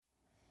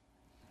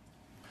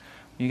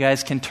You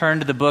guys can turn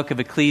to the book of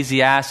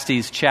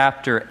Ecclesiastes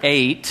chapter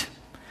 8.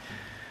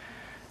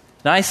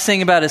 Nice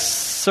thing about a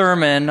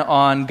sermon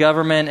on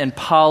government and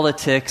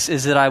politics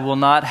is that I will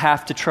not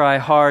have to try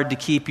hard to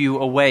keep you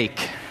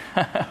awake.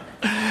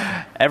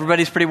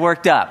 Everybody's pretty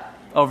worked up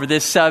over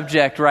this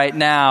subject right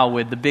now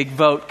with the big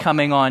vote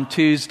coming on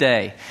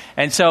Tuesday.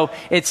 And so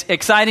it's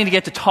exciting to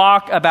get to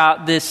talk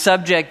about this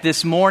subject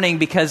this morning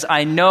because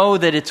I know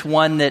that it's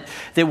one that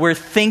we're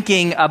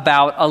thinking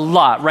about a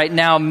lot. Right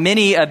now,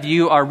 many of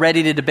you are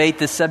ready to debate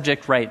this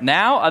subject right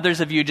now.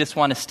 Others of you just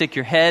want to stick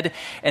your head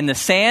in the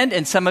sand,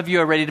 and some of you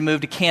are ready to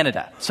move to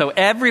Canada. So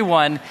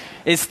everyone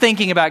is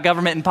thinking about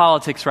government and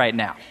politics right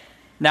now.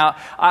 Now,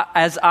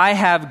 as I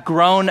have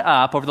grown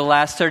up over the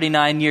last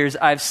 39 years,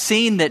 I've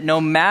seen that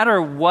no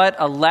matter what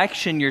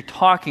election you're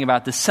talking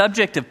about, the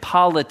subject of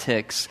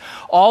politics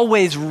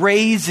always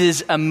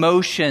raises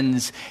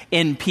emotions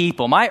in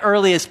people. My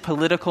earliest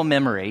political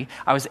memory,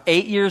 I was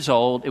 8 years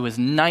old. It was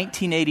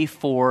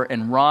 1984,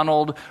 and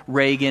Ronald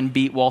Reagan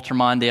beat Walter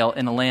Mondale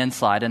in a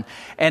landslide.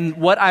 And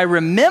what I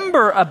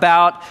remember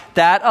about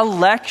that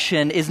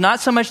election is not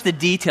so much the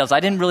details.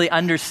 I didn't really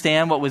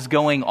understand what was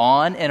going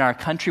on in our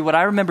country. What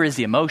I remember is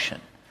the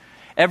emotion.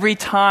 Every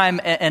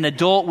time an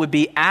adult would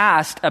be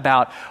asked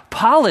about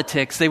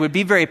politics, they would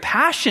be very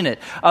passionate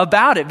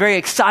about it, very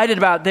excited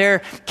about their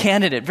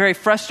candidate, very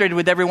frustrated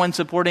with everyone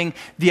supporting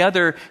the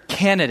other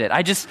candidate.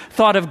 I just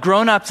thought of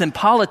grown-ups in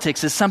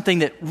politics as something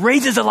that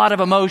raises a lot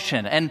of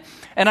emotion. And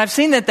I've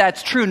seen that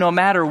that's true no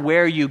matter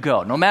where you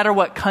go, no matter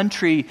what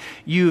country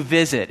you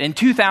visit. In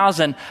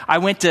 2000, I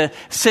went to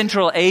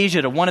Central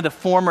Asia, to one of the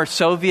former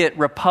Soviet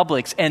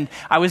republics, and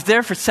I was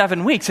there for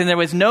 7 weeks, and there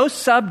was no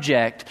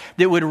subject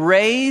that would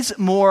raise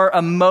more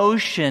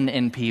emotion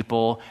in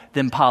people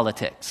than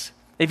politics.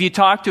 If you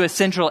talk to a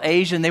Central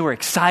Asian, they were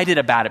excited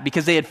about it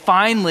because they had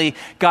finally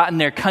gotten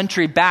their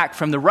country back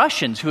from the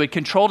Russians who had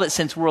controlled it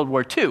since World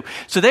War II.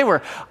 So they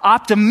were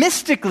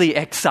optimistically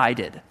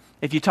excited.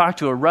 If you talk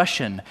to a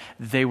Russian,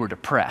 they were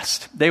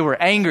depressed. They were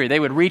angry.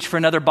 They would reach for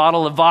another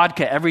bottle of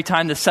vodka every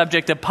time the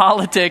subject of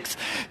politics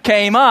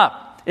came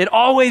up. It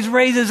always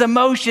raises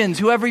emotions,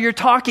 whoever you're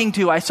talking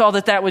to. I saw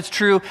that was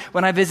true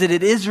when I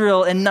visited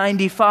Israel in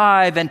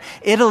 95 and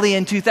Italy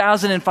in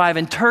 2005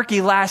 and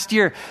Turkey last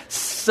year.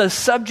 The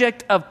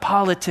subject of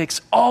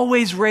politics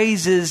always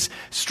raises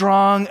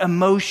strong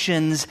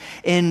emotions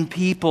in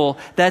people.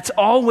 That's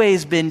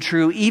always been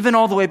true, even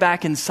all the way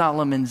back in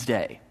Solomon's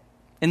day.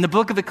 In the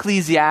book of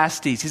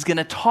Ecclesiastes, he's going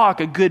to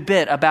talk a good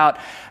bit about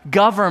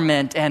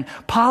government and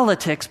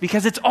politics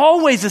because it's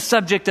always a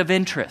subject of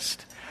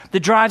interest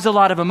that drives a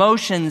lot of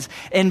emotions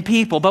in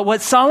people. But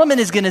what Solomon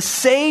is going to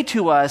say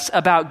to us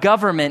about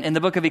government in the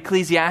book of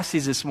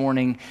Ecclesiastes this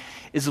morning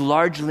is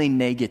largely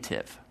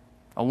negative.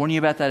 I'll warn you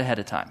about that ahead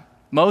of time.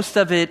 Most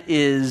of it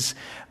is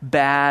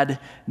bad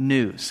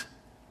news.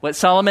 What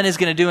Solomon is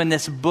going to do in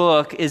this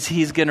book is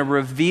he's going to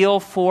reveal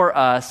for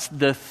us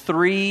the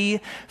three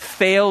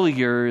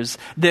failures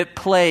that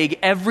plague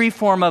every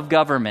form of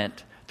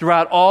government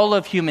throughout all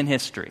of human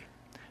history.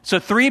 So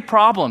three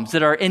problems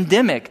that are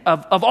endemic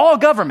of all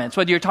governments,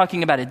 whether you're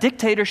talking about a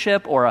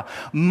dictatorship or a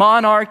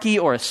monarchy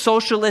or a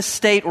socialist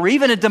state or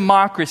even a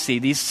democracy.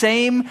 These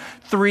same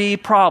three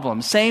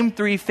problems, same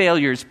three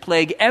failures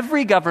plague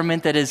every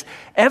government that has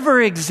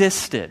ever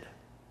existed.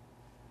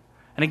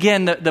 And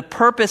again, the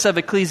purpose of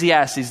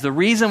Ecclesiastes, the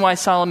reason why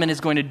Solomon is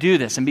going to do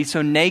this and be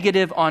so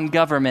negative on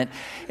government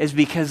is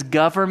because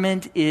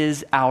government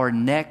is our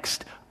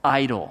next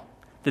idol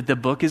that the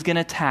book is going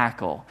to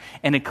tackle.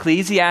 And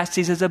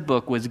Ecclesiastes as a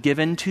book was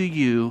given to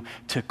you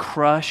to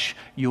crush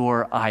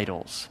your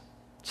idols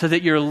so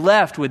that you're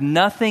left with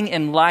nothing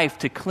in life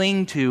to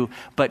cling to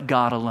but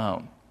God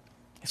alone.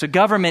 So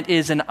government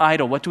is an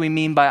idol. What do we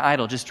mean by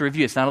idol? Just to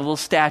review, it's not a little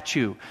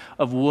statue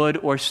of wood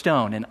or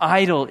stone. An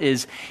idol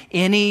is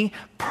any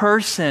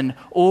person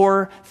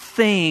or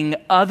thing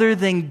other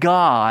than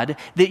God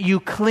that you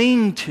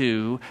cling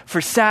to for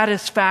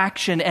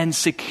satisfaction and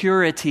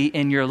security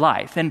in your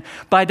life. And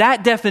by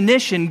that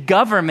definition,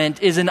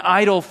 government is an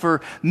idol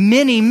for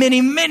many,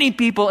 many, many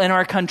people in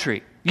our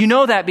country. You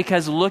know that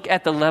because look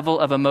at the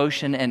level of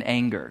emotion and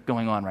anger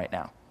going on right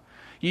now.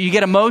 You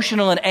get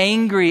emotional and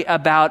angry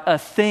about a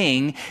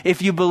thing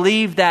if you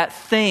believe that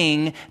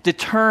thing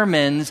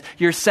determines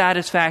your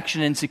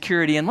satisfaction and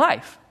security in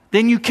life.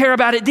 Then you care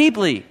about it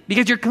deeply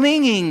because you're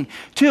clinging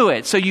to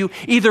it. So you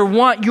either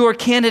want your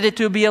candidate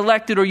to be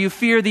elected or you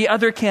fear the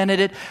other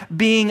candidate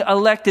being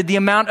elected. The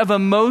amount of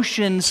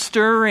emotion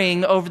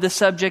stirring over the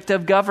subject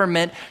of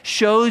government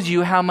shows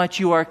you how much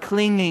you are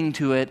clinging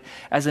to it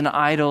as an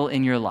idol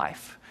in your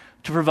life,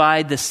 to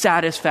provide the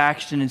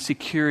satisfaction and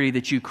security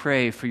that you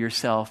crave for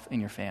yourself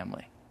and your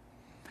family.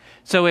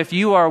 So if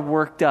you are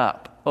worked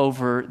up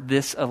over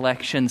this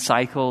election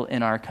cycle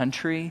in our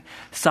country,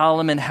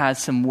 Solomon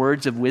has some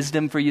words of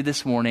wisdom for you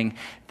this morning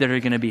that are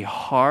going to be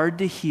hard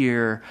to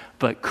hear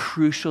but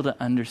crucial to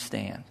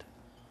understand.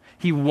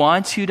 He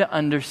wants you to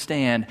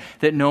understand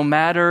that no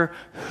matter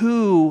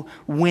who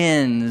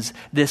wins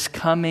this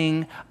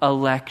coming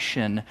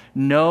election,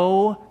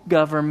 no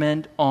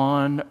government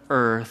on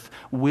earth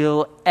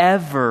will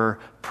ever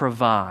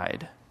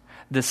provide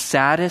the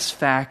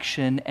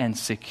satisfaction and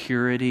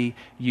security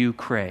you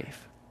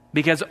crave.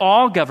 Because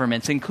all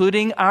governments,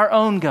 including our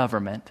own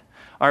government,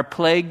 are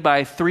plagued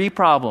by three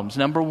problems.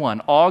 Number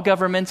one, all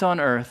governments on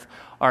earth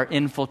are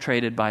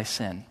infiltrated by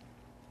sin.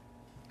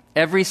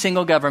 Every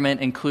single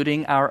government,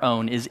 including our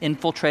own, is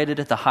infiltrated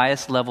at the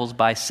highest levels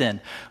by sin.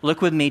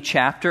 Look with me,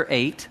 chapter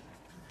 8.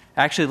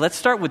 Actually, let's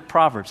start with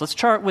Proverbs. Let's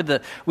start with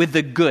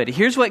the good.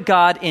 Here's what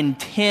God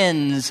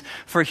intends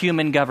for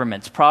human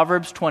governments.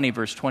 Proverbs 20,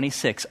 verse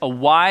 26. A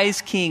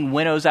wise king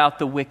winnows out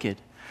the wicked.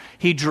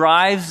 He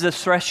drives the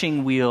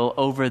threshing wheel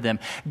over them.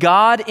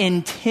 God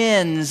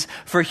intends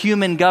for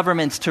human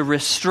governments to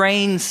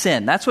restrain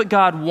sin. That's what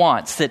God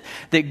wants,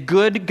 that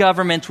good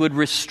governments would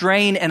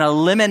restrain and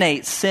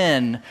eliminate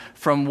sin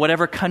from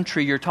whatever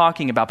country you're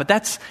talking about. But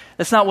that's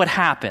not what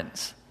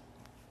happens.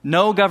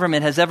 No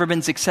government has ever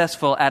been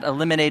successful at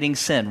eliminating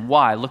sin.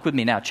 Why? Look with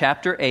me now.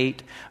 Chapter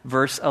 8,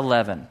 verse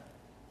 11.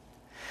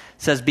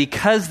 It says,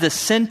 because the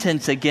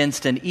sentence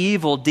against an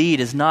evil deed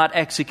is not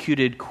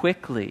executed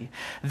quickly,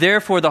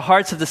 therefore the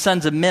hearts of the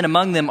sons of men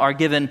among them are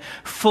given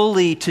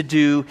fully to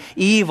do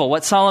evil.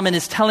 What Solomon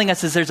is telling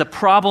us is there's a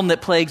problem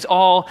that plagues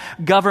all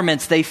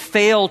governments. They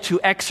fail to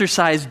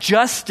exercise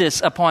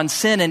justice upon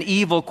sin and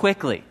evil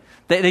quickly.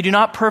 They do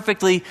not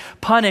perfectly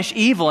punish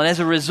evil, and as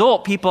a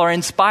result, people are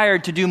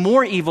inspired to do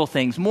more evil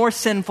things, more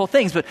sinful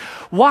things. But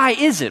why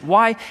is it?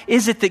 Why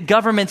is it that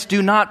governments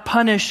do not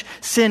punish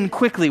sin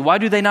quickly? Why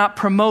do they not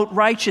promote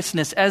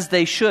righteousness as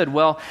they should?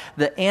 Well,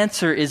 the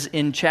answer is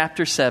in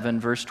chapter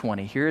 7, verse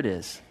 20. Here it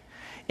is.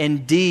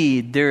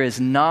 Indeed, there is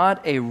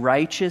not a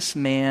righteous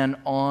man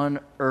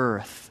on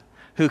earth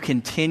who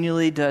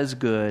continually does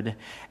good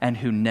and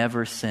who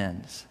never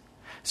sins.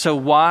 So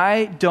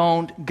why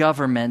don't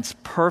governments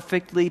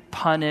perfectly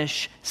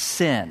punish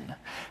sin?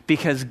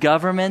 Because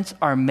governments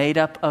are made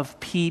up of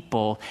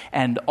people,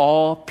 and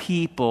all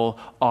people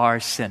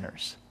are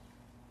sinners.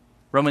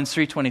 Romans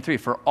 3:23,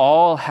 for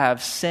all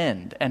have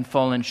sinned and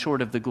fallen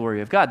short of the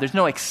glory of God. There's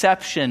no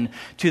exception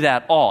to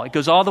that all. It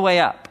goes all the way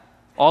up,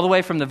 all the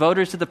way from the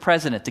voters to the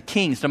president, to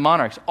kings, to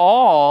monarchs.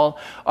 All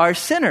are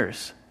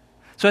sinners.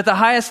 So at the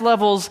highest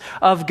levels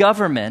of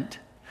government,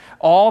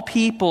 all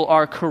people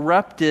are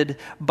corrupted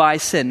by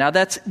sin. Now,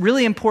 that's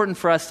really important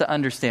for us to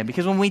understand,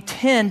 because when we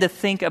tend to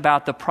think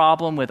about the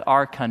problem with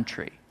our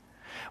country,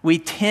 we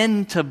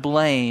tend to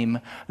blame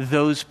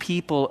those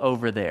people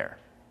over there.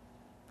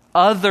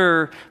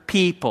 Other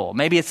people.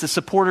 Maybe it's the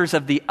supporters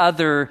of the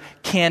other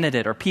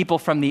candidate or people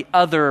from the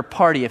other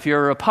party. If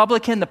you're a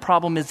Republican, the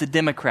problem is the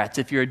Democrats.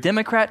 If you're a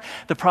Democrat,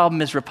 the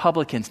problem is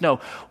Republicans. No,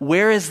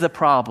 where is the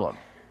problem?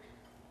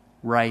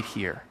 Right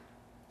here.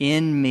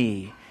 In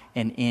me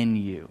and in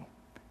you.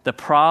 The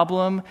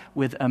problem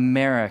with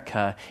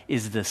America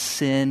is the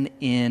sin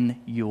in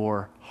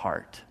your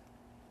heart.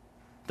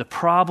 The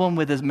problem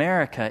with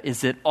America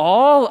is that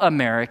all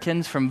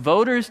Americans, from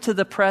voters to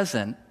the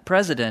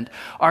president,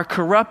 are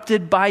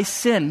corrupted by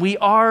sin. We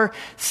are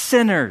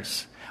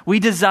sinners. We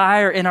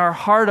desire in our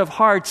heart of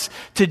hearts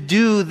to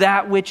do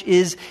that which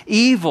is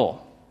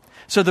evil.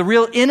 So the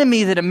real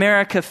enemy that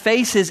America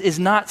faces is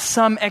not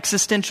some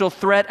existential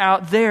threat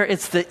out there.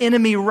 It's the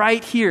enemy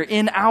right here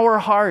in our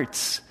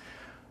hearts.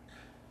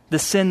 The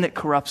sin that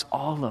corrupts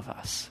all of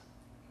us.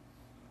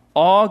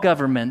 All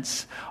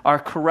governments are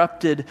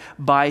corrupted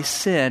by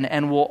sin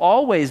and will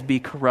always be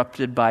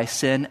corrupted by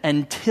sin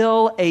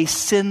until a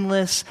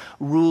sinless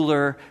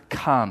ruler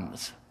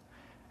comes.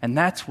 And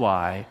that's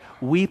why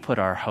we put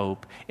our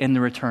hope in the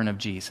return of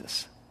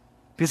Jesus.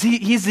 Because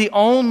he's the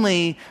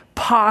only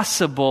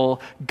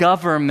possible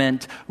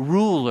government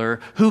ruler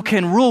who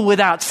can rule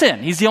without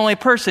sin. He's the only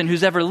person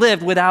who's ever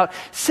lived without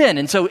sin.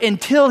 And so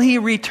until he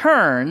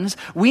returns,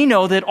 we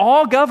know that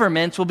all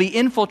governments will be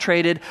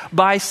infiltrated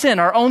by sin.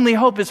 Our only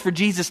hope is for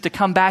Jesus to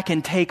come back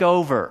and take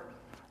over.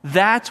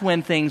 That's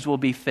when things will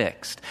be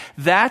fixed.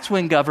 That's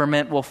when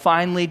government will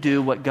finally do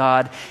what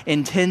God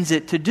intends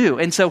it to do.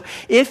 And so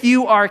if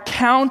you are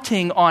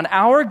counting on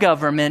our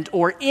government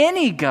or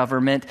any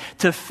government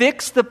to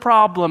fix the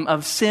problem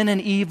of sin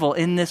and evil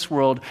in this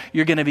world,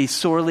 you're going to be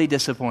sorely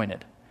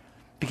disappointed.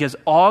 Because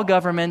all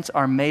governments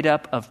are made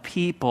up of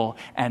people,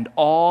 and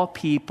all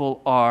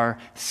people are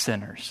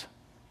sinners.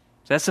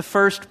 So that's the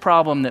first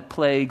problem that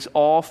plagues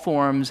all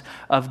forms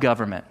of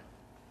government.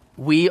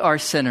 We are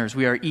sinners.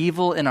 We are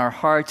evil in our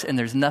hearts, and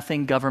there's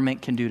nothing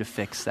government can do to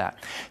fix that.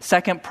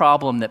 Second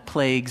problem that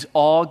plagues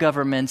all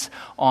governments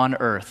on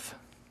earth.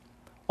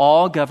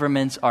 All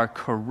governments are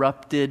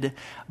corrupted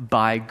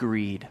by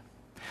greed.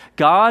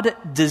 God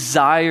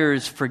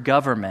desires for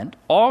government,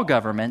 all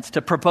governments,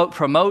 to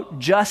promote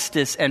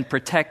justice and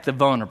protect the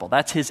vulnerable.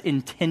 That's his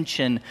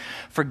intention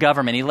for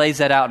government. He lays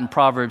that out in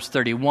Proverbs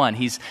 31.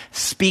 He's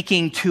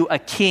speaking to a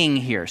king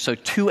here. So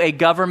to a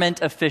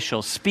government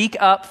official, speak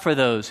up for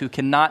those who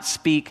cannot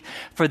speak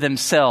for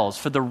themselves,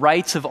 for the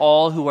rights of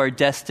all who are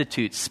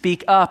destitute.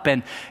 Speak up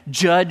and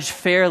judge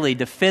fairly,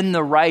 defend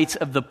the rights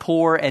of the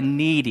poor and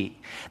needy.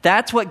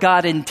 That's what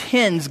God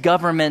intends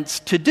governments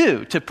to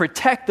do, to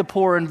protect the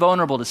poor and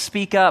vulnerable, to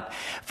speak up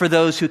for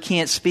those who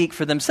can't speak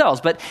for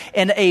themselves. But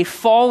in a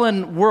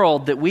fallen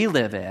world that we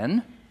live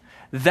in,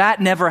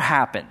 that never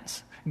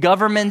happens.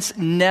 Governments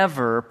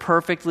never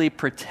perfectly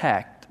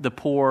protect the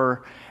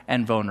poor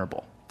and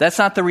vulnerable. That's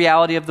not the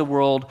reality of the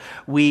world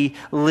we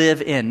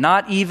live in.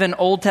 Not even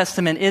Old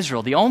Testament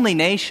Israel, the only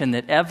nation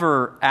that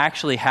ever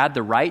actually had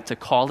the right to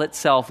call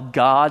itself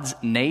God's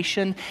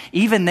nation,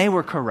 even they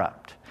were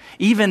corrupt.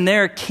 Even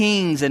their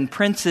kings and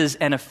princes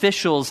and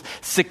officials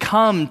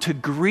succumbed to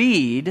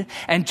greed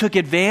and took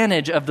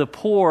advantage of the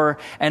poor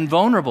and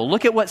vulnerable.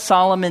 Look at what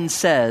Solomon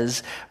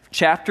says,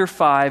 chapter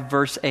 5,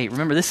 verse 8.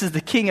 Remember, this is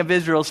the king of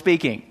Israel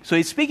speaking. So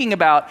he's speaking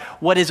about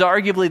what is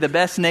arguably the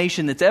best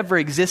nation that's ever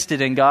existed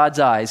in God's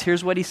eyes.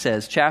 Here's what he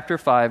says, chapter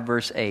 5,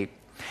 verse 8.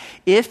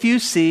 If you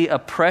see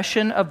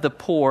oppression of the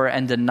poor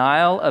and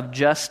denial of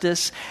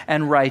justice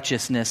and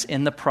righteousness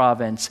in the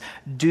province,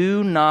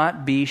 do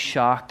not be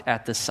shocked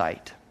at the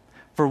sight.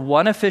 For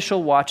one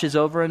official watches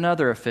over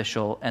another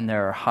official, and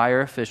there are higher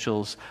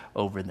officials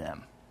over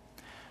them.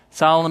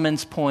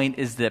 Solomon's point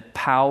is that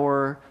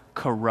power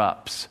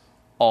corrupts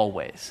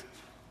always.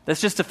 That's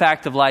just a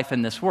fact of life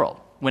in this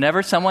world.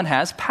 Whenever someone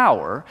has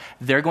power,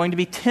 they're going to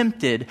be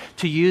tempted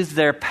to use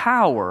their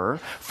power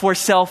for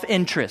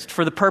self-interest,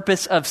 for the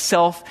purpose of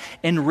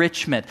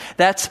self-enrichment.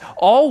 That's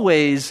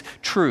always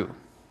true.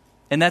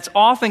 And that's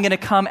often going to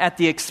come at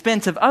the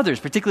expense of others,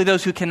 particularly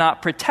those who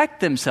cannot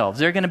protect themselves.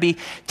 They're going to be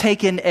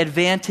taken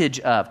advantage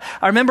of.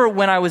 I remember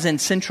when I was in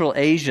Central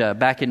Asia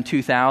back in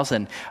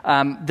 2000,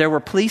 there were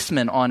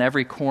policemen on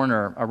every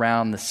corner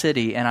around the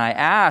city. And I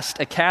asked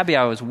a cabbie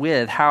I was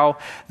with how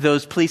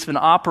those policemen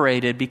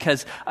operated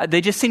because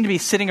they just seemed to be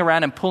sitting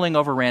around and pulling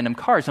over random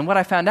cars. And what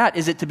I found out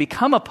is that to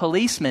become a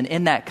policeman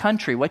in that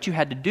country, what you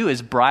had to do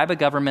is bribe a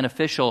government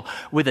official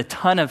with a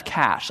ton of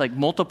cash, like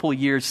multiple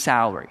years'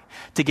 salary,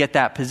 to get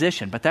that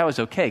position. But that was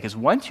okay, because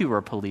once you were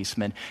a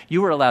policeman,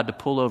 you were allowed to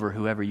pull over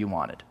whoever you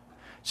wanted.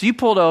 So you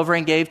pulled over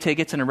and gave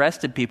tickets and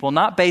arrested people,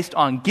 not based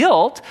on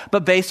guilt,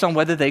 but based on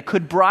whether they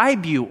could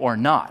bribe you or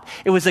not.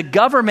 It was a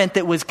government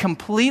that was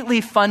completely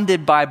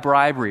funded by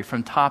bribery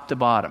from top to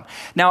bottom.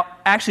 Now,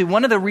 actually,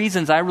 one of the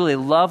reasons I really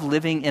love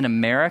living in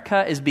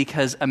America is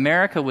because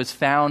America was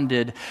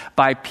founded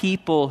by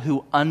people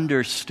who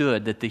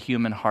understood that the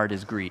human heart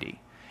is greedy.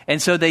 And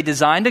so they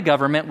designed a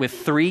government with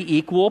 3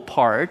 equal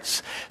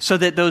parts so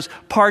that those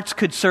parts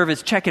could serve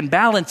as check and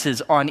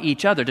balances on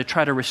each other to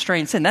try to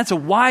restrain sin. That's a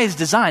wise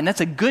design.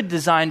 That's a good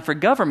design for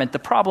government. The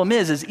problem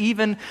is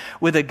even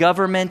with a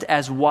government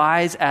as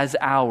wise as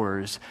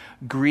ours,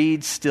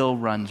 greed still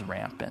runs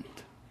rampant.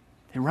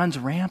 It runs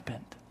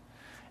rampant.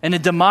 In a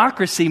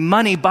democracy,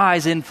 money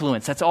buys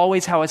influence. That's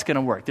always how it's going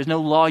to work. There's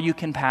no law you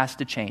can pass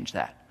to change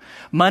that.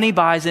 Money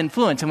buys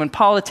influence. And when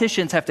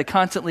politicians have to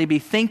constantly be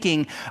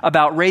thinking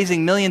about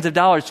raising millions of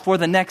dollars for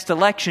the next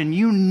election,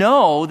 you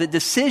know that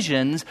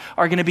decisions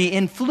are going to be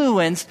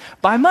influenced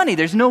by money.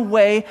 There's no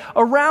way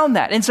around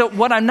that. And so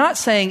what I'm not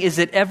saying is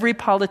that every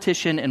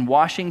politician in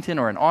Washington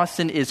or in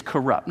Austin is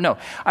corrupt. No,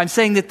 I'm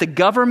saying that the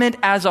government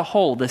as a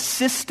whole, the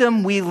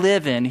system we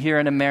live in here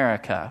in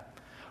America,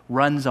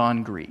 runs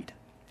on greed,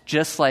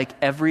 just like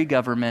every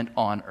government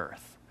on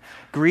earth.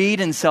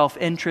 Greed and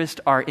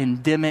self-interest are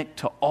endemic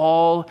to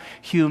all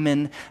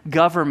human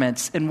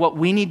governments. And what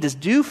we need to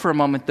do for a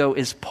moment, though,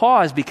 is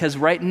pause, because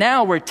right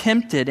now we're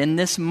tempted in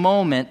this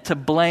moment to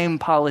blame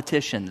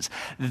politicians.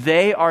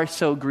 They are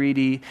so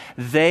greedy.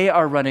 They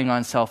are running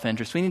on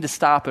self-interest. We need to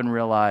stop and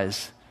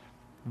realize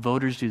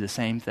voters do the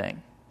same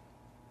thing.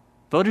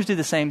 Voters do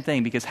the same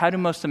thing, because how do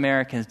most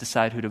Americans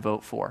decide who to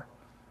vote for?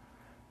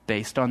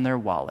 Based on their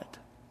wallet.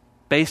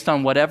 Based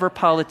on whatever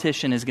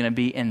politician is going to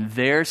be in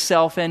their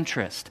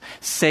self-interest,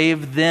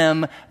 save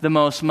them the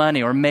most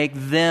money or make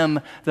them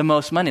the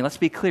most money. Let's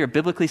be clear,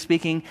 biblically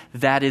speaking,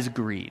 that is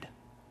greed.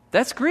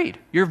 That's greed.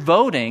 You're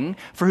voting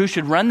for who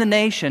should run the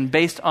nation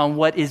based on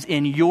what is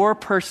in your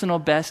personal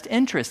best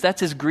interest.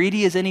 That's as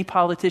greedy as any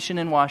politician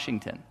in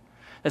Washington.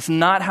 That's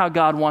not how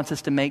God wants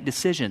us to make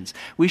decisions.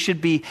 We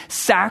should be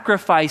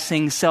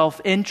sacrificing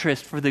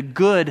self-interest for the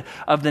good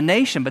of the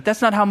nation, but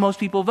that's not how most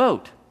people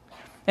vote.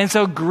 And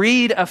so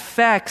greed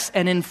affects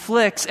and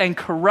inflicts and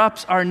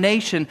corrupts our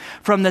nation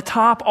from the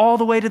top all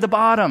the way to the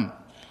bottom.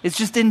 It's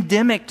just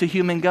endemic to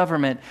human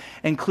government,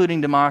 including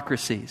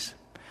democracies.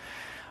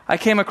 I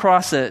came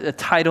across a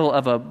title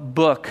of a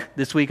book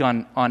this week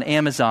on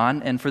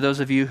Amazon, and for those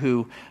of you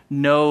who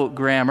know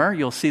grammar,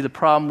 you'll see the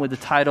problem with the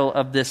title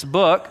of this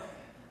book.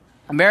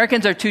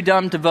 Americans are too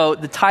dumb to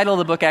vote. The title of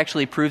the book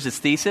actually proves its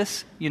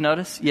thesis, you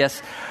notice?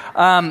 Yes.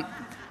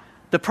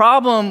 The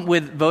problem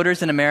with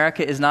voters in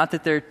America is not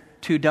that they're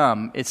too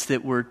dumb, it's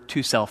that we're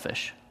too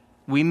selfish.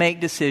 We make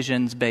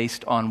decisions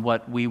based on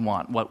what we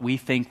want, what we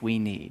think we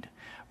need,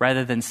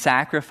 rather than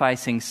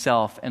sacrificing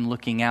self and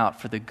looking out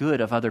for the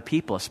good of other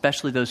people,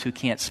 especially those who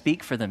can't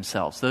speak for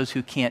themselves, those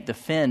who can't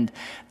defend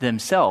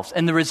themselves.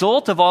 And the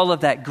result of all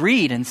of that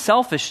greed and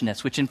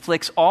selfishness, which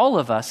inflicts all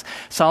of us,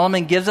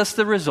 Solomon gives us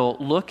the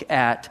result. Look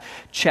at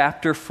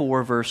chapter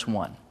 4, verse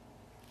 1.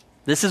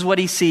 This is what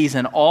he sees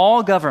in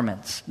all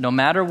governments, no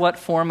matter what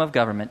form of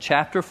government.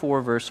 Chapter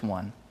 4, verse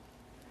 1.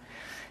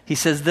 He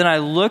says, "Then I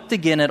looked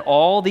again at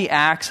all the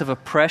acts of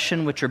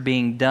oppression which are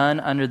being done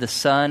under the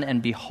sun,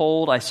 and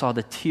behold, I saw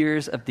the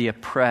tears of the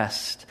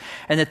oppressed,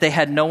 and that they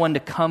had no one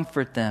to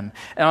comfort them.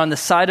 And on the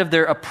side of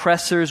their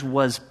oppressors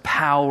was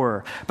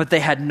power, but they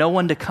had no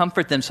one to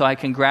comfort them. So I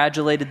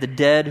congratulated the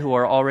dead who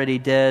are already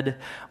dead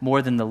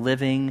more than the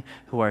living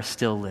who are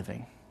still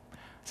living."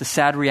 It's a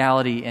sad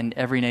reality in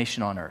every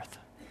nation on earth,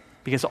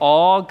 because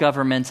all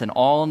governments and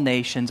all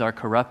nations are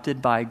corrupted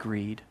by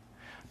greed.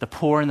 The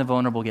poor and the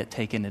vulnerable get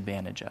taken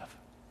advantage of.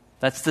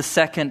 That's the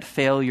second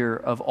failure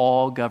of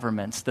all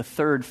governments. The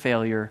third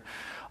failure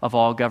of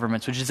all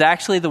governments, which is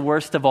actually the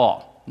worst of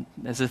all,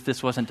 as if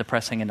this wasn't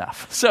depressing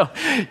enough. So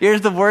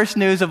here's the worst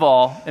news of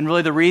all, and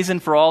really the reason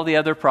for all the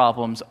other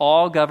problems.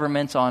 All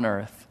governments on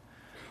earth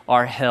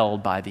are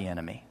held by the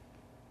enemy.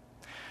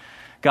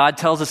 God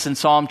tells us in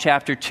Psalm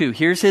chapter 2,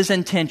 here's his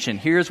intention.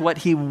 Here's what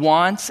he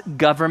wants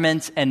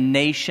governments and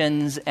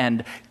nations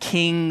and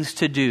kings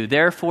to do.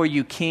 "Therefore,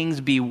 you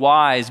kings, be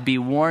wise. Be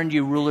warned,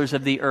 you rulers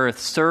of the earth.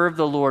 Serve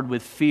the Lord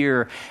with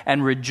fear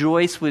and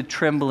rejoice with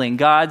trembling."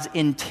 God's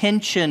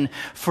intention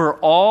for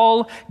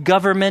all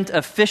government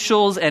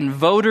officials and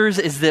voters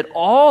is that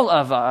all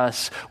of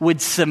us would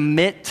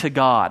submit to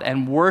God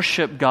and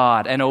worship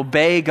God and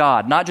obey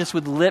God, not just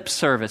with lip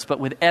service, but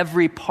with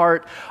every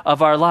part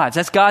of our lives.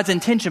 That's God's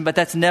intention, but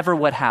that's never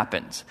what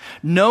happens.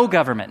 No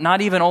government,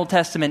 not even Old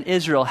Testament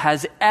Israel,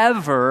 has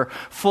ever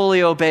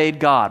fully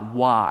obeyed God.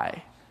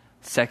 Why?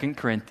 2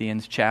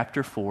 Corinthians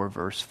chapter 4,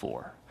 verse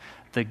 4.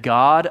 "The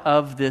God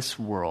of this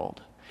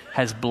world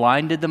has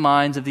blinded the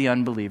minds of the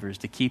unbelievers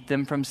to keep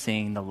them from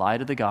seeing the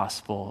light of the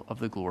gospel of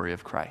the glory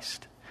of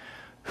Christ."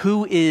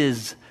 Who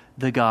is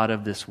the God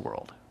of this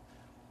world?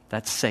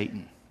 That's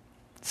Satan.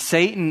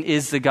 Satan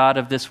is the God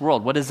of this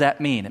world. What does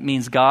that mean? It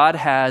means God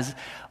has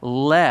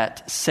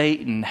let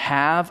Satan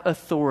have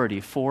authority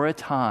for a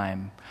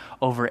time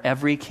over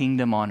every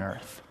kingdom on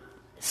earth.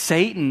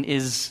 Satan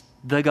is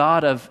the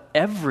God of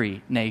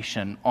every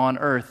nation on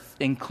earth,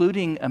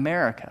 including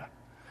America.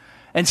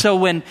 And so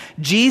when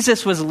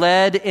Jesus was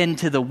led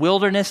into the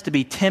wilderness to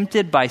be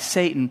tempted by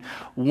Satan,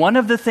 one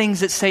of the things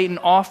that Satan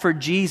offered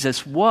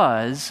Jesus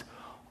was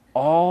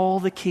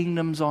all the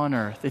kingdoms on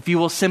earth, if you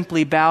will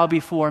simply bow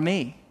before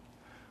me.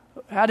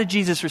 How did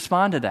Jesus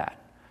respond to that?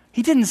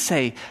 He didn't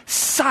say,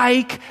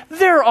 "Psych,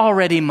 they're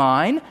already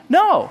mine."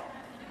 No.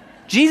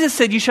 Jesus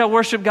said, "You shall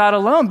worship God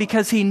alone,"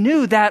 because he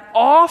knew that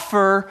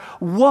offer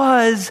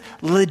was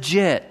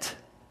legit.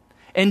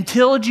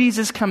 Until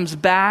Jesus comes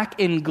back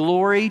in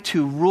glory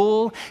to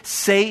rule,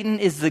 Satan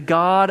is the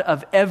God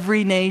of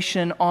every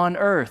nation on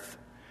earth.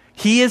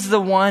 He is the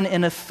one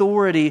in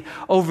authority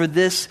over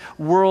this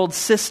world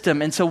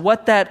system. And so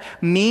what that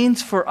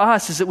means for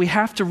us is that we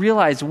have to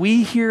realize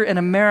we here in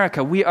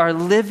America, we are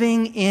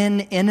living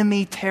in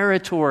enemy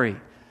territory.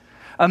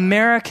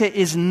 America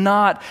is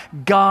not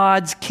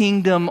God's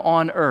kingdom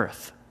on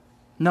earth.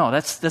 No,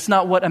 that's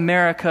not what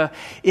America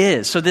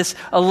is. So this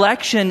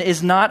election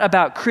is not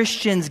about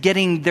Christians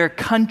getting their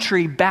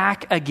country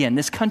back again.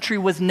 This country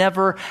was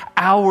never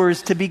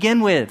ours to begin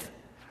with.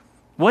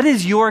 What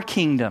is your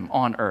kingdom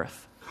on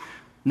earth?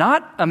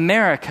 Not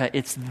America,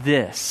 it's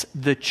this,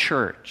 the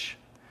church.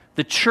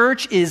 The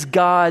church is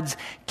God's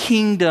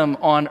kingdom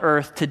on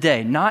earth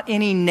today, not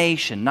any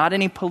nation, not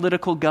any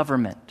political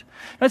government.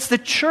 It's the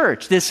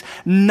church, this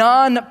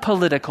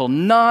non-political,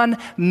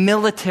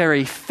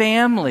 non-military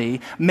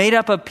family made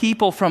up of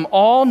people from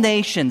all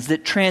nations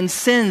that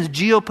transcends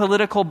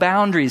geopolitical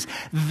boundaries.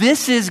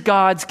 This is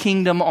God's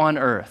kingdom on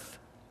earth.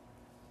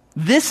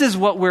 This is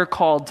what we're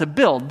called to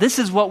build. This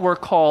is what we're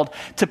called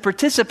to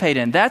participate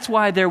in. That's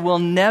why there will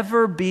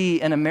never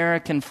be an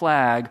American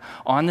flag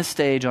on the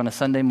stage on a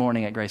Sunday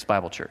morning at Grace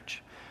Bible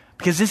Church.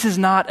 Because this is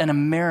not an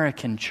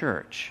American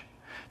church.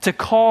 To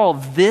call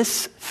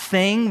this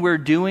thing we're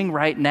doing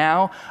right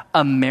now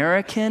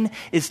American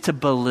is to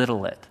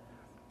belittle it.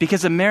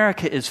 Because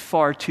America is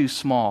far too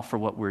small for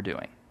what we're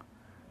doing.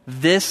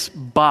 This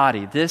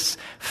body, this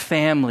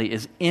family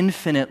is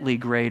infinitely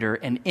greater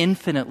and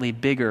infinitely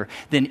bigger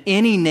than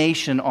any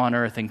nation on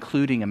earth,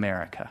 including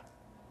America.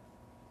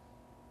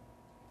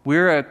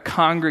 We're a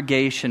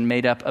congregation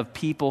made up of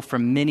people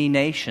from many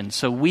nations.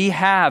 So we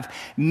have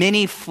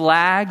many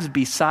flags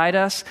beside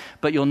us,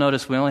 but you'll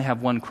notice we only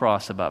have one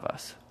cross above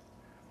us.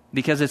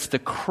 Because it's the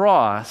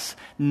cross,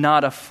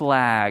 not a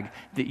flag,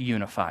 that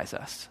unifies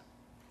us.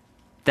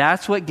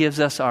 That's what gives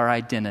us our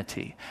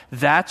identity.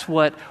 That's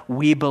what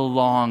we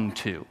belong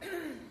to.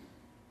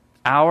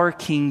 Our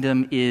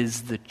kingdom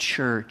is the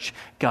church,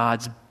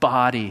 God's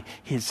body,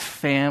 his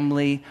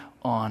family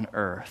on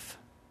earth.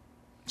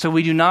 So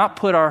we do not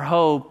put our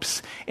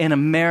hopes in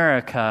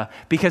America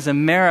because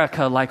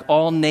America, like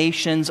all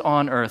nations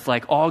on earth,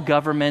 like all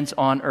governments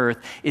on earth,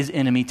 is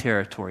enemy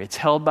territory. It's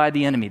held by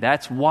the enemy.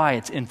 That's why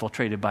it's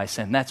infiltrated by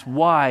sin. That's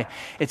why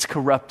it's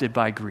corrupted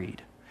by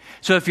greed.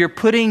 So if you're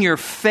putting your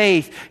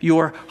faith,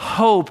 your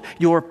hope,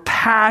 your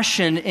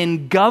passion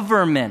in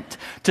government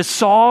to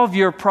solve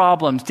your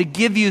problems, to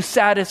give you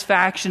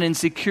satisfaction and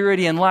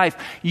security in life,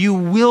 you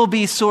will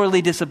be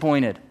sorely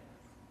disappointed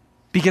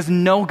because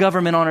no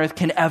government on earth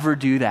can ever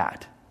do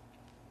that.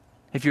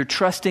 If you're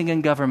trusting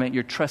in government,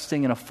 you're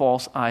trusting in a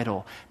false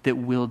idol that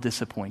will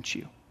disappoint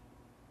you.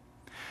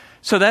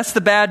 So that's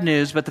the bad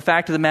news, but the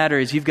fact of the matter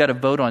is you've got to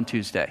vote on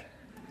Tuesday.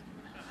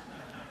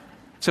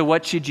 So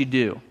what should you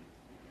do?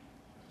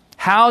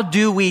 How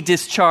do we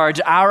discharge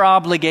our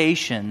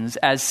obligations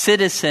as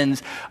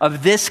citizens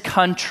of this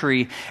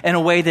country in a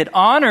way that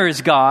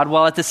honors God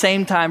while at the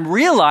same time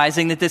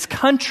realizing that this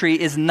country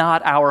is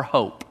not our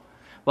hope?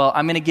 Well,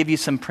 I'm going to give you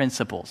some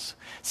principles.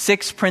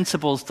 6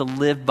 principles to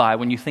live by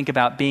when you think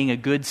about being a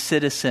good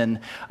citizen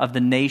of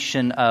the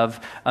nation of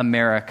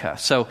America.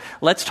 So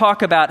let's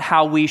talk about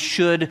how we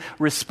should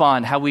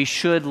respond, how we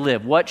should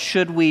live. What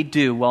should we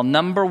do? Well,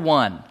 number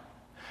 1,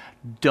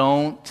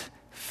 don't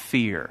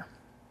fear.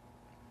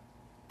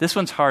 This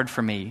one's hard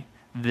for me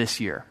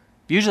this year.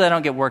 Usually I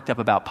don't get worked up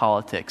about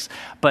politics,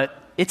 but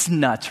it's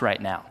nuts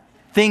right now.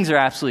 Things are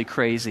absolutely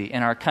crazy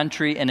in our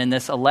country and in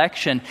this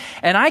election,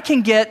 and I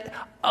can get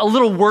a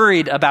little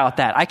worried about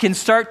that. I can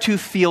start to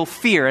feel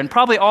fear, and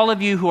probably all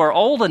of you who are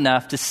old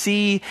enough to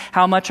see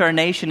how much our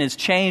nation has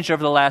changed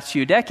over the last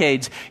few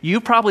decades,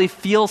 you probably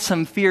feel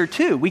some fear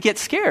too. We get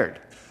scared.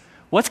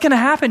 What's going to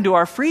happen to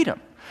our freedom?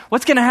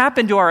 What's going to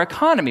happen to our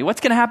economy?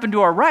 What's going to happen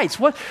to our rights?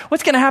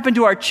 What's going to happen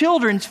to our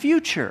children's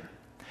future?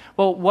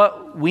 Well,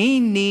 what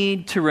we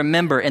need to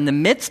remember in the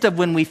midst of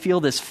when we feel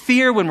this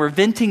fear, when we're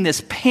venting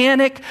this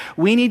panic,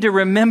 we need to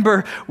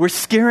remember we're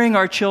scaring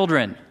our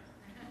children.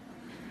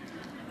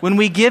 When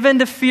we give in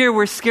to fear,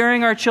 we're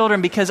scaring our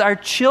children because our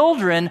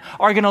children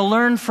are going to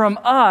learn from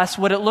us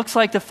what it looks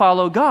like to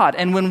follow God.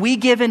 And when we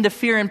give in to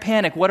fear and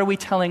panic, what are we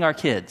telling our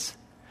kids?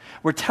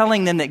 We're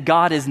telling them that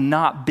God is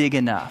not big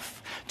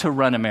enough to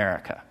run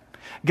America.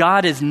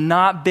 God is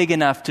not big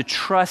enough to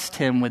trust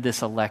him with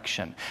this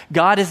election.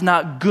 God is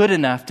not good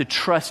enough to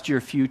trust your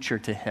future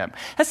to him.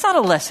 That's not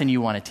a lesson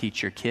you want to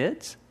teach your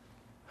kids.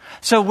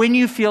 So when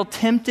you feel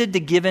tempted to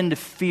give in to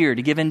fear,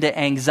 to give in to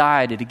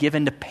anxiety, to give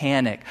in to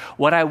panic,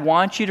 what I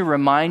want you to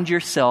remind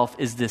yourself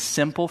is this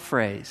simple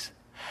phrase: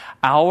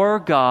 our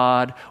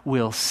God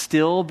will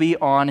still be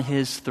on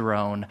his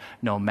throne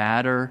no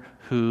matter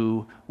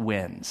who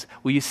wins.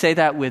 Will you say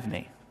that with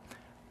me?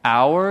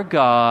 Our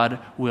God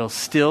will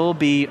still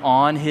be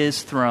on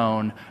his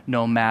throne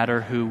no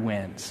matter who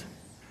wins.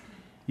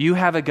 You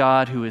have a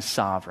God who is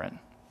sovereign.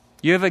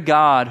 You have a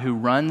God who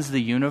runs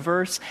the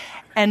universe,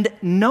 and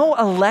no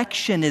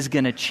election is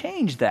going to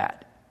change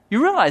that.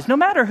 You realize no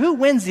matter who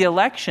wins the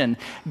election,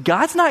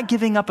 God's not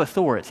giving up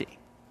authority.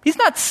 He's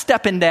not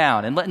stepping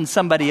down and letting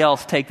somebody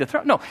else take the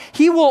throne. No,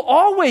 he will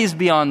always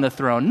be on the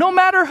throne, no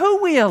matter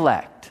who we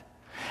elect.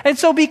 And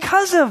so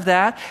because of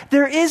that,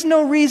 there is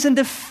no reason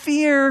to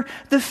fear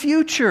the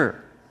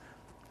future.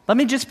 Let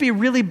me just be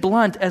really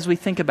blunt as we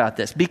think about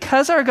this.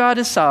 Because our God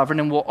is sovereign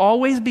and will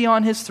always be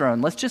on his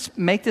throne, let's just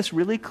make this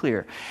really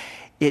clear.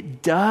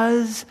 It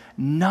does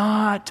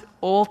not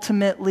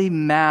ultimately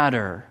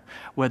matter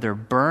whether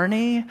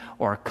Bernie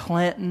or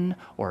Clinton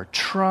or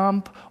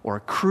Trump or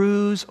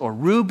Cruz or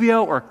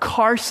Rubio or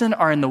Carson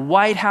are in the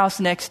White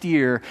House next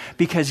year,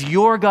 because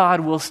your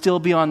God will still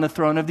be on the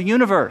throne of the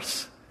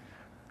universe.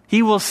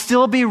 He will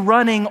still be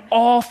running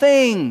all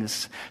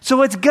things.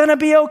 So it's going to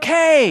be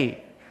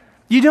okay.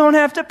 You don't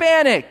have to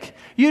panic.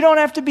 You don't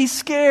have to be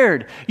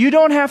scared. You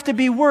don't have to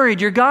be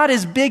worried. Your God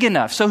is big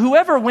enough. So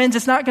whoever wins,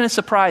 it's not going to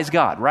surprise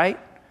God, right?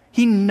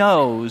 He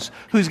knows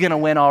who's going to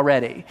win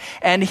already.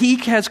 And he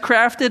has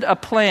crafted a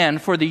plan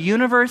for the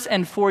universe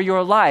and for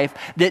your life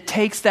that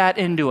takes that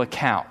into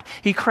account.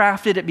 He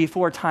crafted it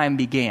before time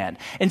began.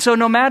 And so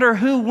no matter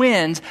who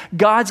wins,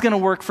 God's going to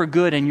work for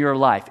good in your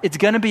life. It's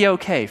going to be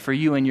okay for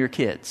you and your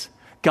kids.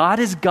 God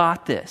has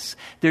got this.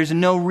 There's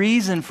no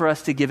reason for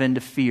us to give in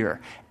to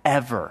fear,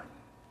 ever.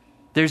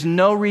 There's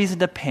no reason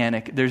to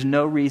panic. There's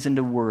no reason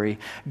to worry.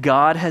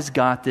 God has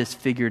got this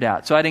figured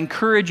out. So I'd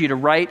encourage you to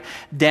write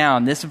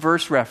down this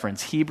verse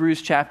reference,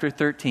 Hebrews chapter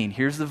 13.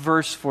 Here's the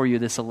verse for you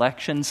this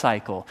election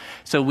cycle.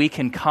 So we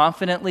can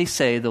confidently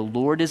say, the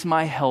Lord is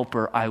my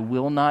helper. I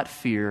will not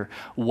fear.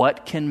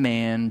 What can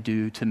man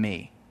do to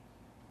me?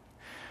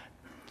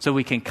 So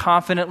we can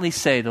confidently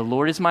say, the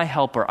Lord is my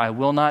helper. I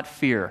will not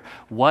fear.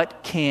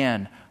 What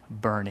can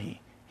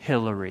Bernie,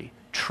 Hillary,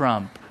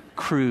 Trump,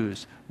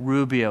 Cruz,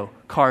 Rubio,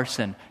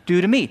 Carson do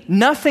to me?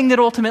 Nothing that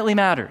ultimately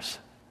matters,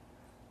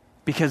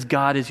 because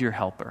God is your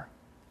helper.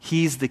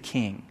 He's the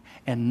king,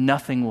 and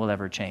nothing will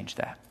ever change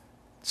that.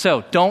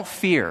 So don't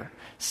fear.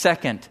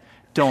 Second,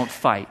 don't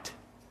fight.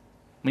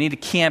 We need to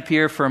camp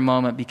here for a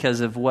moment because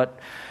of what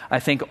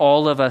I think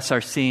all of us are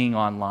seeing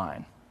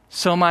online.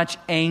 So much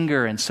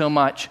anger and so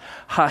much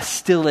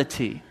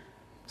hostility.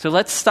 So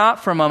let's stop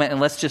for a moment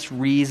and let's just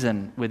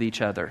reason with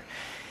each other.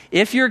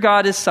 If your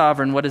God is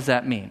sovereign, what does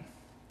that mean?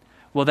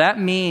 Well, that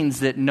means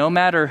that no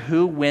matter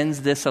who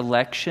wins this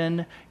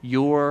election,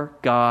 your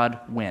God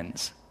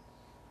wins.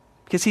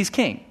 Because he's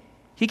king.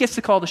 He gets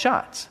to call the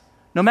shots.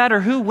 No matter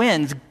who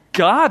wins,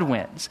 God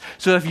wins.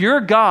 So if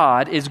your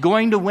God is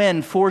going to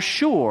win for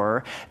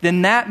sure,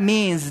 then that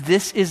means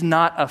this is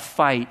not a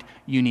fight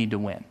you need to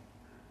win.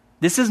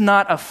 This is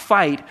not a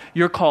fight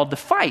you're called to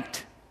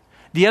fight.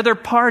 The other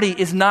party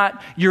is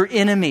not your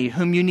enemy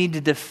whom you need to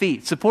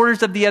defeat.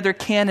 Supporters of the other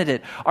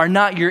candidate are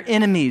not your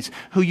enemies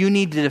who you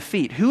need to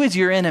defeat. Who is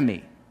your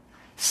enemy?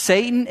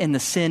 Satan and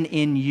the sin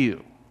in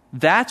you.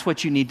 That's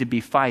what you need to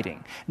be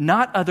fighting,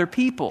 not other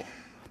people.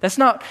 That's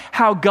not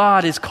how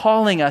God is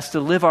calling us to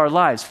live our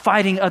lives,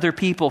 fighting other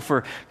people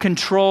for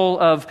control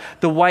of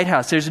the White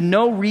House. There's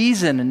no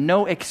reason and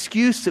no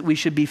excuse that we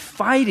should be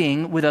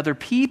fighting with other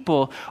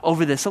people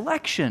over this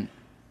election.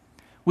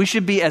 We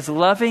should be as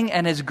loving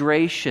and as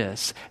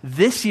gracious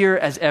this year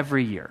as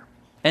every year,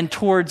 and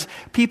towards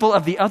people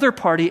of the other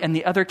party and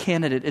the other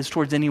candidate as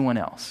towards anyone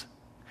else.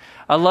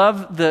 I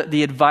love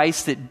the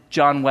advice that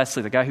John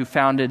Wesley, the guy who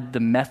founded the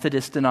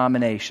Methodist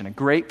denomination, a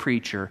great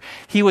preacher,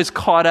 he was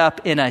caught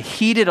up in a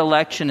heated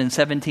election in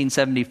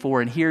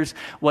 1774, and here's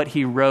what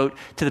he wrote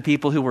to the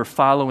people who were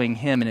following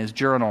him in his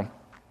journal.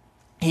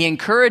 He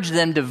encouraged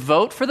them to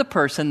vote for the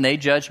person they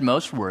judged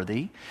most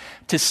worthy,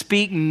 to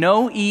speak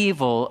no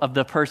evil of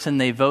the person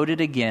they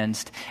voted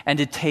against, and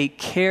to take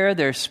care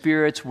their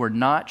spirits were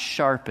not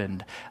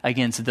sharpened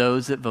against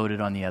those that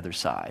voted on the other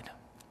side.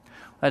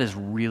 That is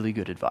really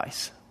good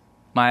advice.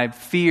 My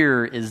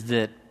fear is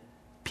that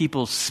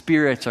people's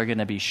spirits are going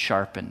to be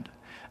sharpened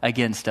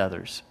against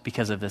others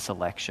because of this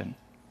election.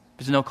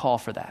 There's no call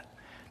for that.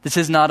 This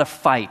is not a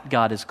fight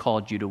God has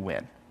called you to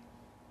win.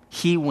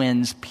 He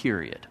wins,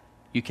 period.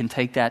 You can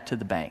take that to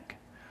the bank.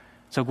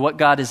 So what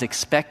God is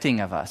expecting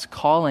of us,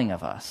 calling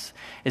of us,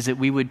 is that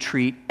we would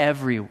treat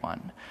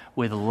everyone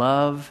with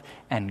love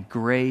and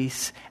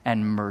grace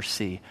and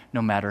mercy,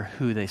 no matter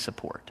who they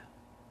support.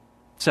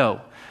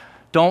 So,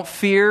 don't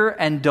fear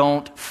and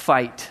don't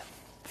fight.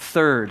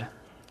 Third,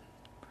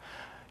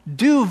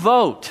 do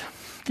vote.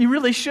 You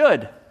really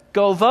should.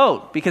 Go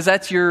vote, because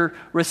that's your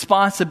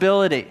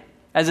responsibility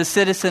as a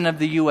citizen of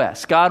the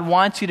U.S. God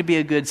wants you to be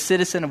a good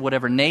citizen of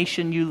whatever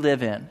nation you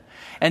live in.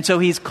 And so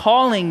he's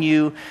calling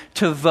you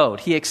to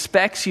vote. He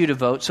expects you to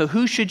vote. So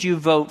who should you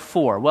vote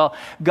for? Well,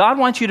 God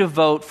wants you to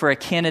vote for a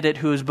candidate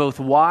who is both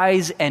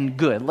wise and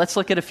good. Let's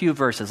look at a few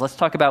verses. Let's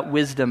talk about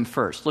wisdom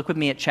first. Look with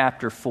me at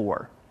chapter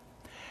 4.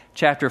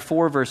 Chapter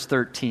 4, verse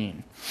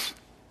 13.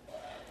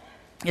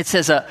 It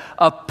says, a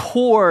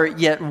poor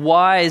yet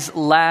wise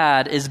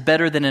lad is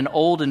better than an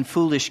old and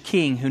foolish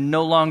king who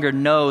no longer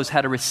knows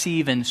how to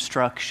receive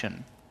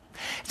instruction.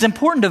 It's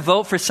important to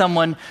vote for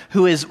someone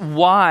who is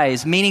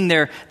wise, meaning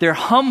they're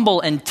humble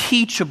and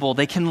teachable.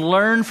 They can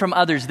learn from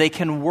others. They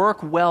can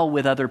work well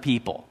with other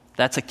people.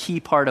 That's a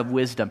key part of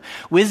wisdom.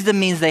 Wisdom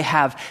means they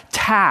have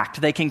tact.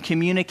 They can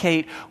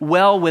communicate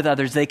well with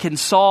others. They can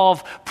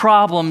solve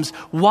problems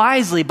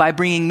wisely by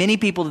bringing many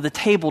people to the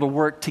table to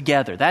work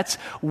together. That's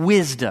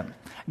wisdom.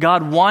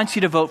 God wants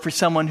you to vote for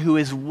someone who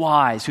is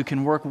wise, who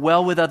can work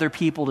well with other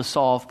people to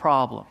solve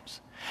problems.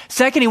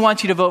 Second, he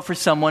wants you to vote for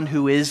someone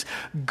who is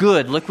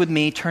good. Look with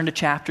me, turn to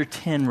chapter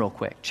 10 real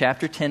quick.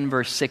 Chapter 10,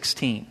 verse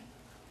 16.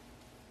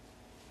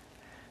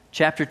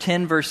 Chapter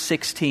 10, verse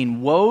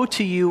 16. Woe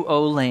to you,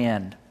 O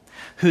land,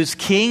 whose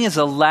king is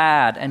a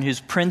lad and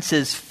whose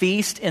princes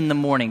feast in the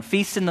morning.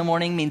 Feast in the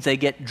morning means they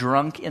get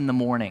drunk in the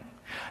morning.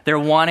 They're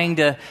wanting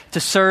to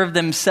serve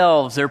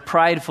themselves. They're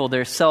prideful.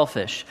 They're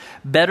selfish.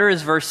 Better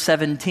is verse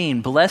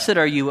 17. Blessed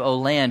are you, O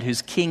land,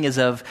 whose king is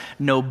of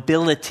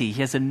nobility.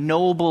 He has a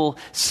noble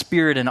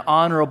spirit, an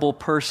honorable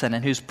person,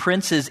 and whose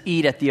princes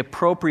eat at the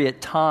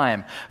appropriate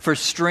time for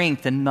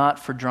strength and not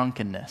for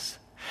drunkenness.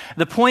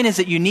 The point is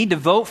that you need to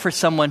vote for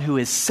someone who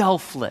is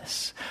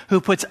selfless, who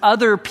puts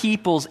other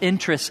people's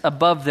interests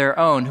above their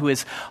own, who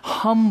is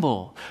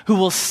humble, who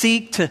will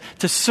seek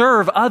to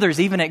serve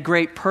others even at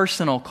great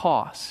personal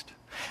cost.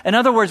 In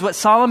other words, what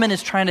Solomon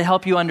is trying to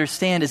help you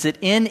understand is that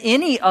in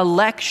any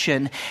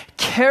election,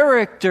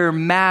 character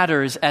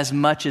matters as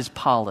much as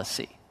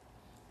policy.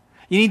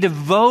 You need to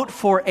vote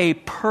for a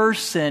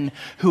person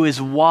who is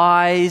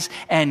wise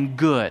and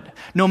good,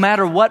 no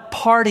matter what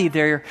party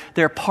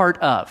they're part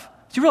of.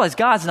 So you realize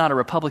God's not a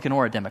Republican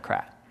or a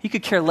Democrat. He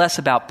could care less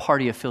about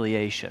party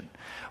affiliation.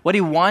 What he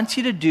wants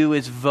you to do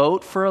is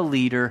vote for a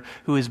leader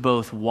who is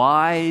both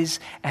wise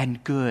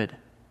and good,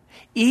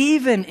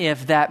 even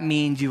if that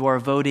means you are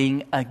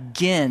voting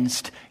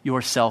against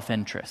your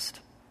self-interest.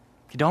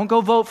 You don't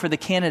go vote for the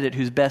candidate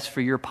who's best for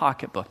your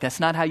pocketbook. That's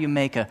not how you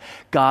make a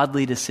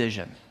godly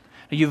decision.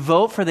 You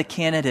vote for the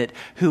candidate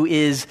who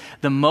is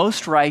the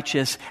most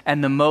righteous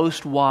and the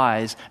most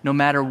wise, no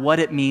matter what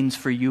it means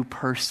for you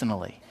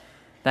personally.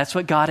 That's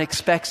what God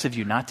expects of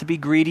you, not to be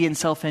greedy and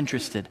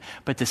self-interested,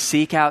 but to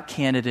seek out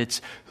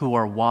candidates who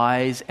are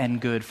wise and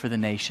good for the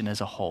nation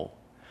as a whole.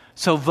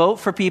 So vote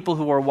for people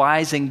who are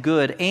wise and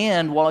good,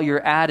 and while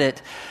you're at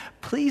it,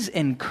 please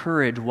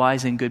encourage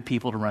wise and good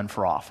people to run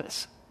for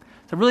office.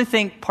 So I really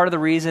think part of the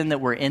reason that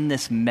we're in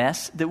this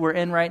mess that we're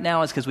in right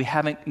now is because we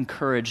haven't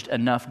encouraged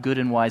enough good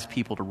and wise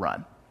people to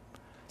run.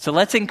 So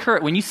let's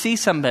encourage, when you see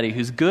somebody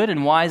who's good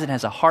and wise and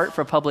has a heart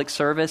for public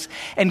service,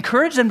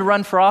 encourage them to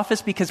run for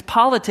office, because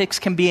politics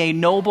can be a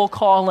noble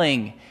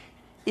calling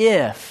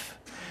if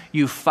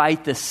you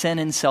fight the sin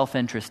and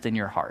self-interest in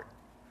your heart.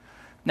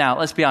 Now,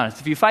 let's be honest.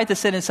 If you fight the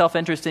sin and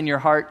self-interest in your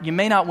heart, you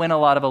may not win a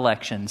lot of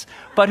elections.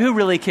 But who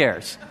really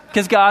cares?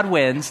 Because God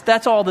wins.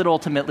 That's all that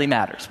ultimately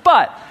matters.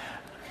 But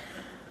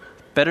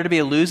better to be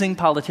a losing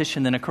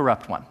politician than a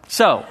corrupt one.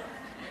 So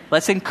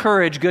let's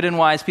encourage good and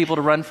wise people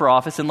to run for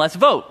office, and let's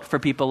vote for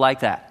people like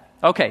that.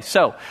 Okay,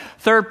 so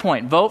third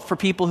point, vote for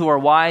people who are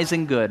wise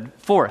and good.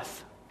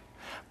 Fourth,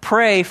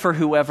 pray for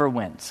whoever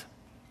wins.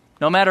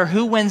 No matter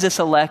who wins this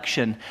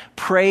election,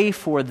 pray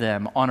for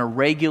them on a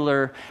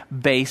regular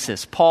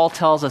basis. Paul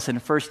tells us in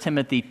 1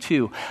 Timothy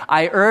 2,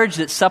 I urge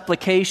that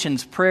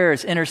supplications,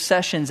 prayers,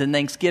 intercessions, and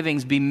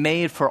thanksgivings be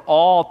made for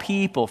all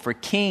people, for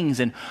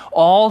kings, and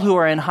all who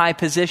are in high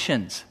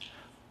positions.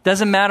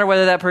 Doesn't matter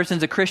whether that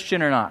person's a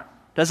Christian or not.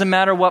 Doesn't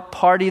matter what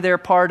party they're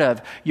part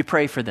of, you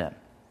pray for them.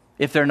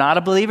 If they're not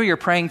a believer, you're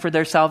praying for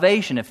their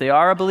salvation. If they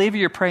are a believer,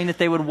 you're praying that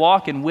they would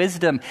walk in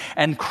wisdom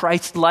and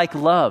Christ-like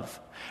love.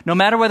 No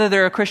matter whether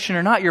they're a Christian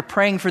or not, you're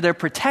praying for their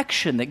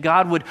protection, that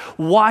God would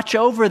watch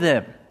over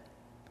them.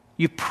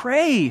 You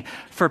pray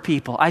for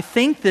people. I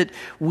think that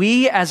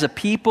we as a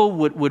people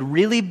would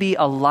really be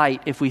a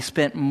light if we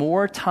spent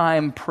more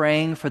time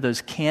praying for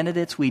those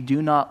candidates we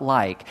do not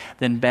like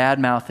than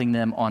bad-mouthing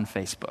them on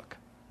Facebook.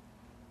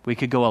 We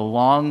could go a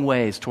long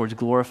ways towards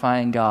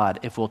glorifying God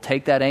if we'll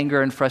take that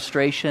anger and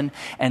frustration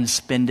and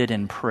spend it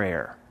in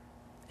prayer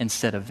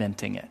instead of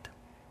venting it.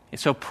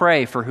 So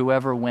pray for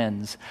whoever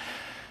wins.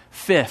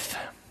 Fifth,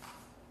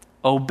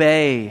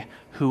 obey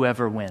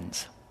whoever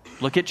wins.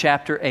 Look at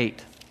chapter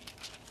 8.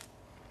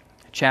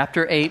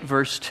 Chapter 8,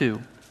 verse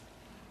 2.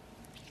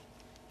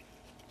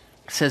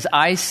 It says,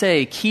 I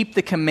say, keep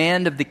the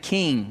command of the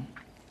king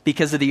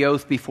because of the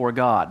oath before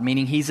God.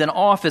 Meaning he's in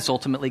office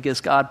ultimately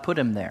because God put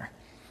him there.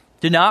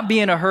 Do not be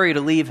in a hurry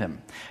to leave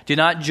him. Do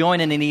not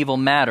join in an evil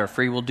matter,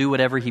 for he will do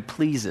whatever he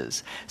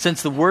pleases.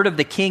 Since the word of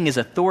the king is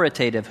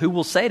authoritative, who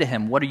will say to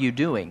him, what are you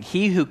doing?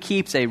 He who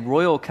keeps a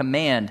royal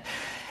command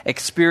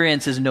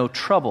experiences no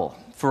trouble,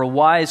 for a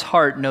wise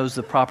heart knows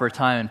the proper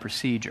time and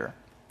procedure.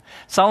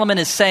 Solomon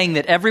is saying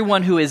that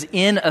everyone who is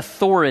in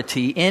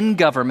authority in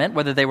government,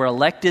 whether they were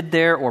elected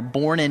there or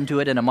born into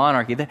it in a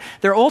monarchy,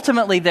 they're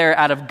ultimately there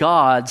out of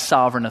God's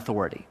sovereign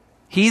authority.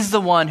 He's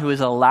the one who has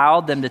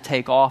allowed them to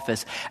take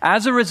office.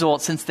 As a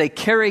result, since they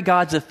carry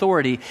God's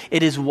authority,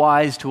 it is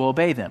wise to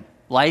obey them.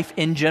 Life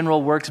in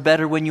general works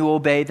better when you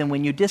obey than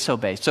when you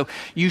disobey. So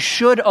you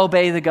should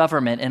obey the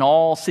government in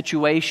all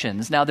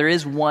situations. Now, there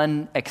is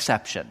one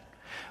exception.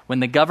 When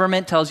the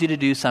government tells you to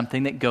do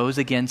something that goes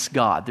against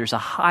God, there's a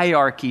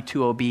hierarchy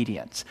to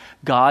obedience.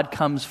 God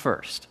comes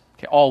first.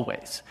 Okay,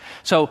 always.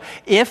 So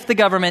if the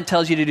government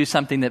tells you to do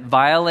something that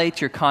violates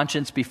your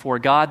conscience before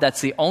God, that's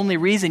the only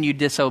reason you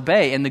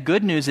disobey. And the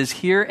good news is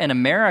here in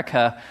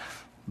America,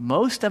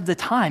 most of the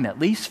time, at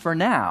least for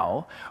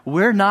now,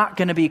 we're not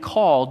going to be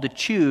called to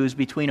choose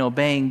between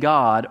obeying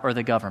God or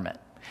the government.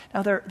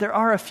 Now, there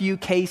are a few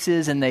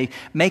cases, and they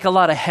make a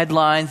lot of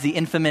headlines. The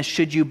infamous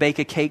should you bake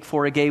a cake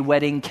for a gay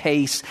wedding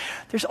case.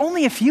 There's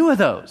only a few of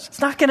those. It's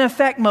not going to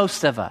affect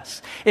most of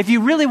us. If you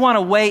really want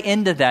to weigh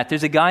into that,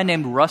 there's a guy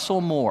named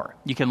Russell Moore.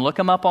 You can look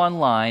him up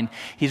online.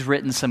 He's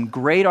written some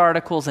great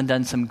articles and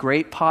done some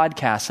great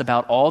podcasts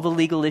about all the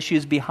legal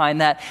issues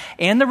behind that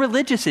and the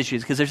religious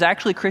issues, because there's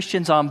actually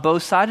Christians on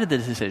both sides of the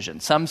decision.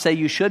 Some say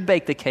you should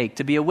bake the cake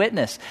to be a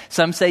witness.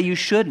 Some say you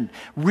shouldn't.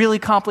 Really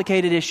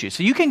complicated issues.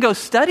 So you can go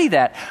study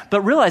that.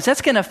 But realize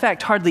that's going to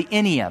affect hardly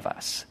any of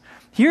us.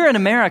 Here in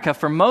America,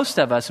 for most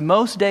of us,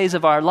 most days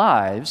of our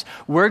lives,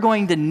 we're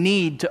going to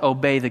need to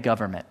obey the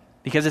government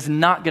because it's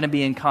not going to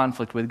be in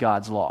conflict with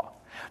God's law.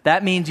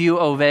 That means you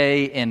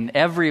obey in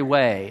every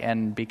way.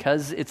 And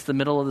because it's the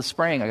middle of the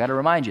spring, I got to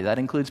remind you, that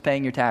includes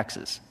paying your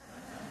taxes.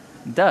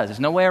 It does. There's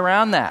no way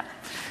around that.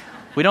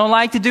 We don't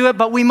like to do it,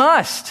 but we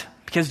must,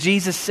 because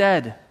Jesus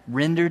said,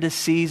 render to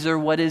Caesar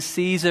what is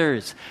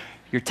Caesar's.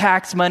 Your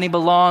tax money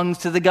belongs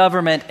to the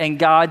government, and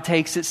God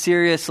takes it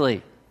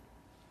seriously.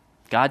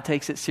 God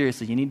takes it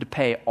seriously. You need to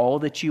pay all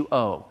that you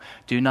owe.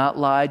 Do not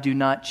lie, do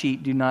not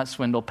cheat, do not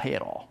swindle, pay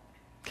it all.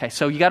 Okay,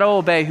 so you got to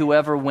obey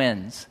whoever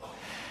wins.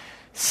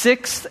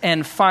 Sixth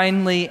and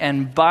finally,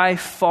 and by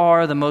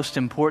far the most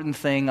important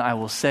thing I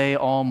will say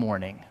all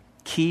morning,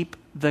 keep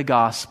the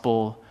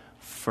gospel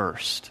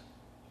first.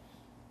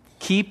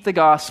 Keep the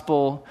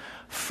gospel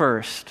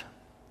first.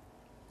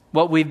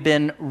 What we've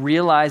been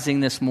realizing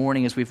this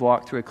morning as we've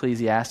walked through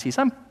Ecclesiastes,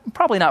 I'm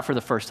probably not for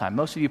the first time.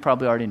 Most of you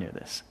probably already knew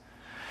this.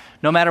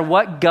 No matter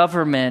what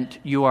government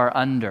you are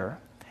under,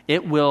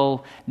 it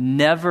will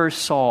never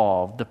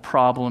solve the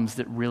problems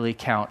that really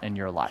count in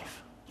your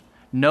life.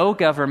 No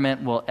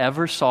government will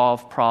ever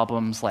solve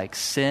problems like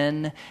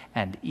sin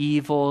and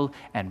evil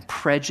and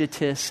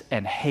prejudice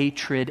and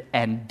hatred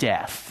and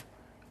death.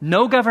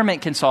 No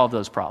government can solve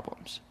those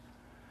problems.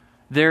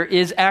 There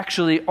is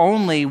actually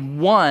only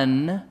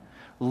one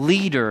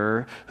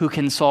leader who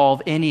can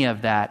solve any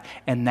of that,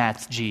 and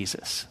that's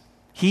Jesus.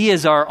 He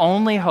is our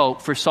only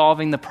hope for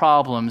solving the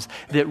problems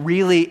that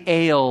really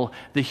ail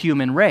the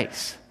human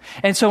race.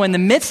 And so in the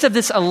midst of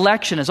this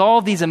election, as all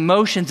of these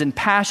emotions and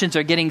passions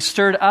are getting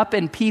stirred up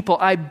in people,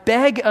 I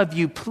beg of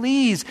you,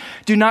 please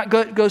do not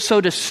go so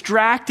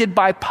distracted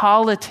by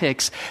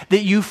politics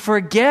that you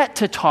forget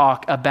to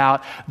talk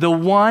about the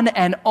one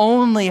and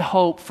only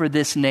hope for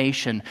this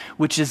nation,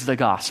 which is the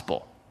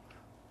gospel.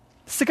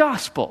 It's the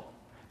gospel.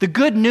 The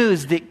good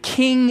news that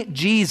King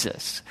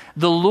Jesus,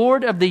 the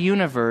Lord of the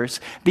universe,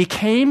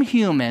 became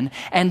human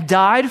and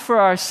died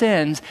for our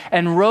sins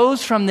and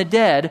rose from the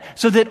dead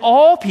so that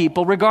all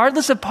people,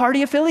 regardless of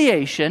party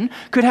affiliation,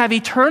 could have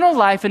eternal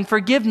life and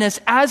forgiveness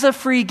as a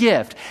free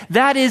gift.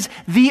 That is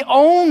the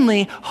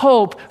only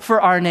hope for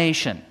our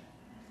nation.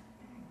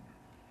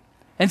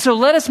 And so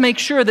let us make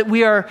sure that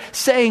we are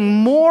saying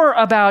more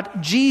about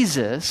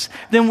Jesus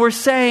than we're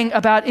saying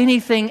about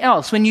anything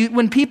else.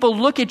 When people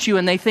look at you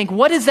and they think,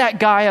 what is that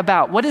guy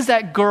about? What is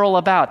that girl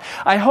about?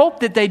 I hope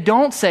that they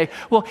don't say,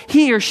 well,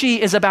 he or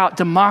she is about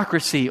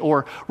democracy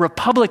or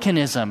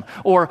republicanism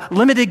or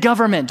limited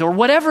government or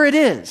whatever it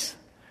is.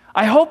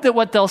 I hope that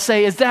what they'll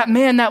say is that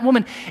man, that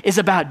woman is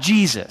about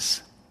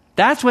Jesus.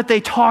 That's what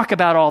they talk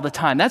about all the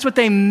time. That's what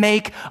they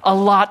make a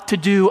lot to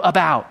do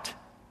about.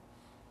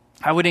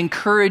 I would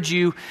encourage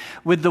you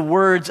with the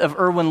words of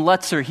Erwin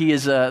Lutzer. He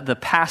is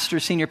the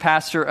senior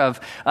pastor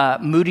of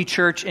Moody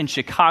Church in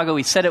Chicago.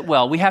 He said it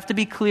well. We have to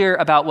be clear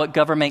about what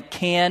government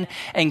can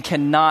and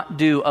cannot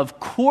do. Of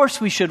course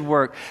we should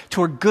work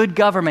toward good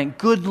government,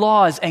 good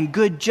laws, and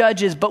good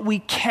judges, but we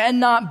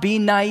cannot be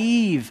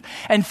naive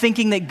and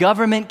thinking that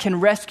government can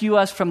rescue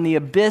us from the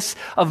abyss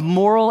of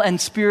moral and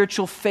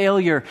spiritual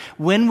failure.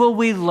 When will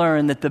we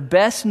learn that the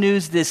best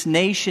news this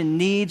nation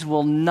needs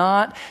will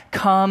not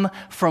come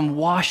from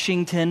Washington,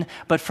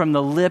 but from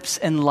the lips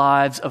and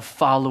lives of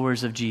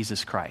followers of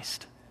Jesus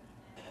Christ?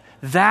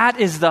 That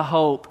is the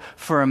hope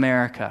for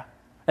America.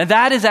 And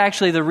that is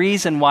actually the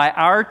reason why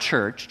our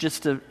church,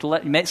 just to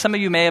let some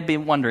of you may have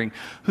been wondering,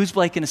 who's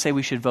Blake going to say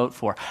we should vote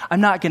for? I'm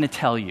not going to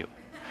tell you.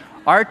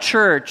 Our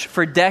church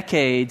for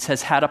decades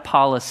has had a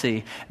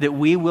policy that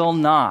we will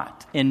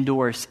not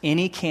endorse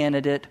any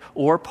candidate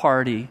or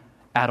party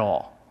at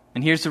all.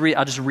 And here's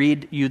I'll just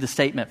read you the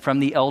statement from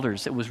the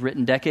elders. It was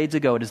written decades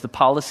ago. It is the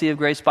policy of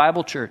Grace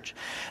Bible Church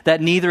that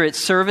neither its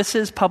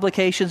services,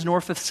 publications, nor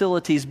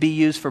facilities be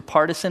used for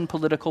partisan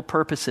political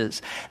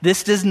purposes.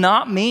 This does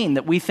not mean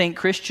that we think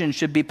Christians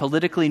should be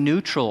politically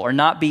neutral or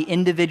not be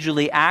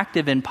individually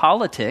active in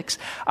politics.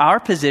 Our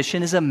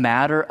position is a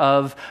matter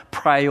of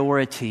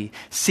priority.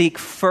 Seek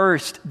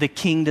first the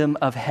kingdom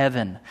of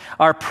heaven.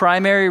 Our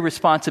primary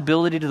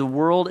responsibility to the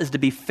world is to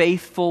be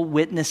faithful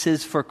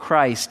witnesses for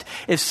Christ.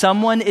 If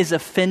someone is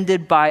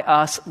offended by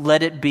us,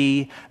 let it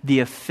be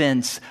the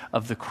offense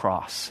of the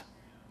cross.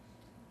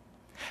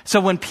 So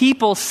when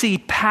people see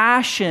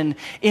passion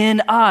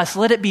in us,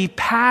 let it be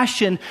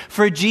passion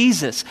for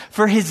Jesus,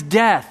 for his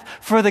death,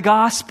 for the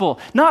gospel,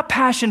 not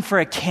passion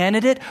for a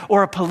candidate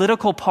or a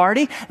political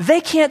party.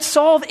 They can't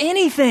solve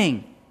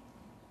anything.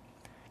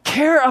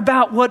 Care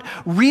about what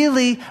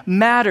really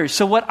matters.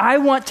 So what I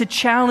want to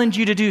challenge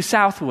you to do,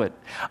 Southwood,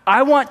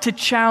 I want to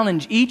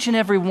challenge each and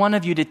every one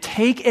of you to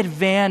take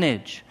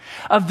advantage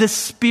of the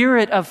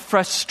spirit of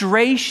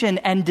frustration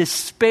and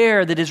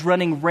despair that is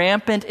running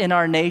rampant in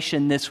our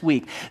nation this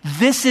week.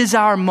 This is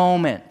our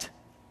moment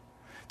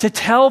to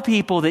tell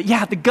people that,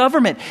 the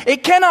government,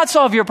 it cannot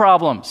solve your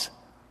problems.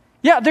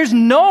 There's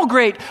no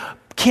great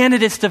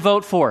candidates to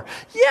vote for.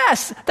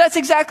 Yes, that's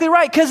exactly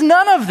right, because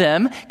none of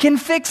them can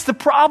fix the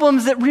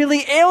problems that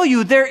really ail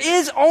you. There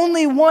is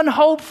only one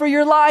hope for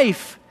your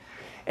life,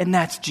 and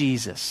that's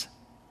Jesus.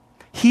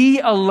 He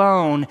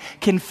alone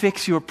can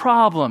fix your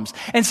problems.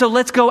 And so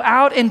let's go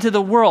out into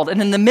the world,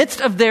 and in the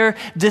midst of their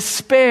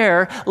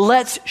despair,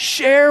 let's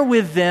share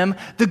with them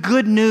the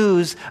good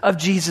news of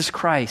Jesus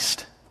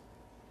Christ.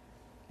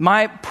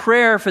 My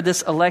prayer for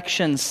this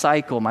election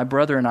cycle, my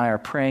brother and I are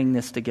praying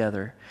this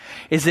together,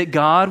 is that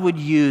God would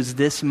use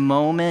this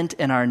moment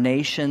in our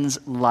nation's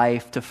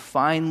life to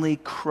finally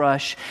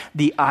crush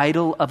the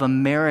idol of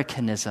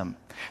Americanism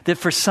that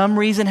for some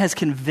reason has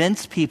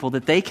convinced people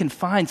that they can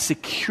find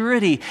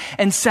security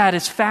and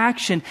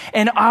satisfaction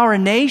in our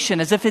nation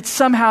as if it's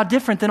somehow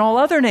different than all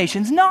other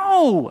nations.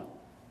 No.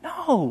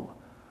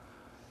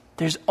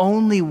 There's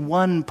only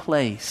one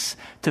place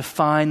to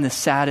find the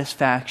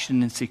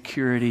satisfaction and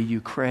security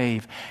you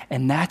crave,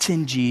 and that's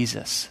in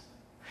Jesus.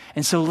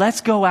 And so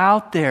let's go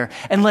out there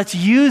and let's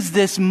use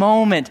this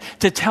moment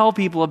to tell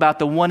people about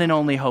the one and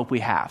only hope we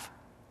have.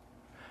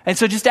 And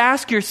so just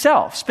ask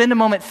yourself, spend a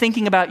moment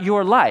thinking about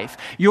your life,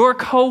 your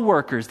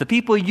coworkers, the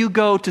people you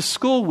go to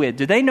school with.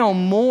 Do they know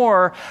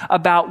more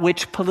about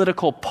which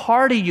political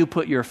party you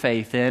put your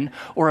faith in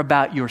or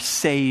about your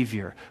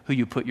Savior who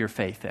you put your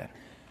faith in?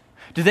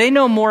 Do they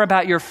know more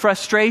about your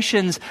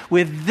frustrations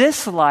with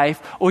this life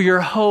or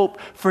your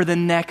hope for the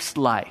next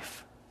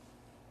life?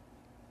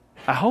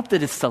 I hope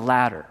that it's the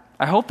latter.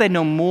 I hope they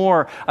know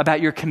more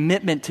about your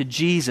commitment to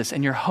Jesus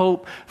and your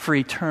hope for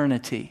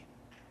eternity.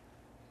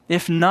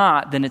 If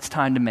not, then it's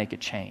time to make a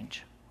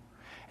change.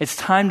 It's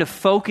time to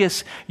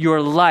focus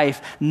your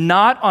life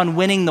not on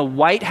winning the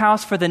White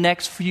House for the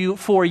next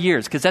 4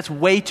 years, because that's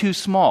way too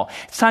small.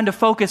 It's time to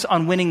focus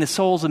on winning the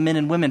souls of men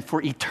and women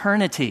for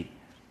eternity.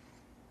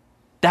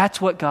 That's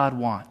what God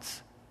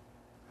wants.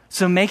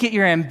 So make it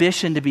your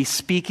ambition to be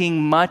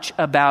speaking much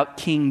about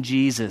King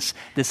Jesus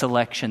this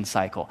election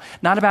cycle,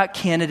 not about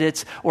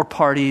candidates or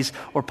parties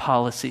or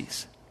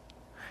policies.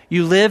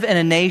 You live in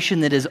a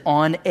nation that is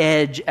on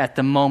edge at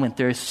the moment.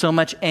 There is so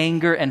much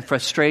anger and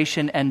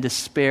frustration and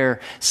despair.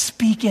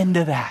 Speak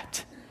into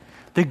that.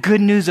 The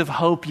good news of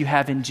hope you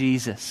have in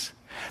Jesus.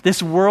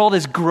 This world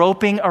is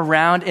groping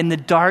around in the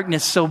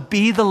darkness, so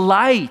be the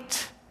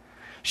light.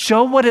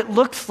 Show what it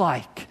looks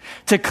like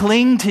to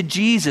cling to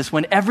Jesus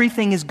when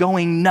everything is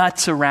going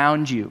nuts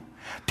around you.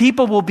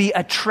 People will be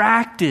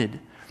attracted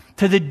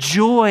to the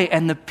joy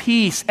and the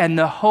peace and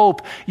the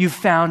hope you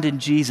found in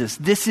Jesus.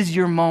 This is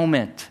your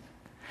moment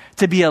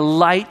to be a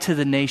light to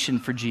the nation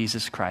for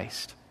Jesus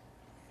Christ.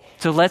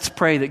 So let's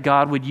pray that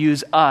God would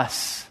use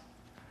us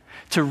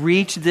to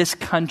reach this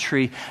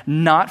country,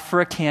 not for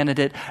a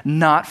candidate,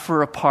 not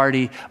for a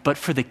party, but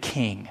for the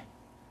King.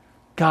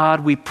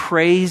 God, we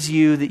praise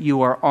you that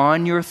you are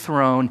on your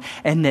throne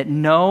and that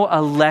no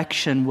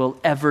election will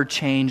ever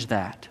change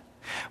that.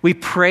 We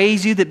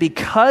praise you that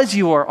because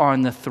you are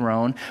on the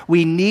throne,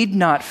 we need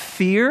not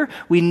fear,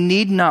 we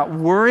need not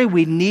worry,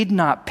 we need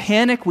not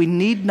panic, we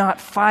need not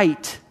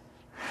fight.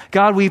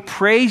 God, we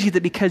praise you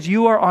that because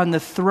you are on the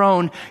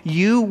throne,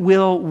 you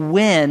will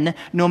win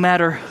no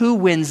matter who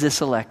wins this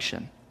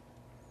election.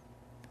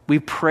 We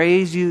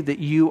praise you that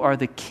you are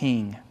the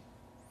King.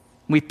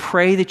 We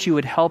pray that you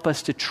would help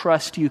us to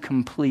trust you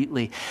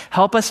completely.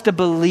 Help us to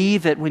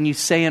believe it when you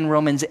say in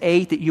Romans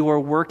 8 that you are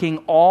working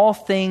all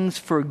things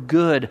for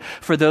good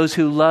for those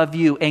who love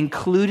you,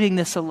 including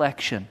this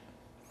election.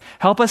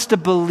 Help us to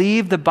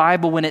believe the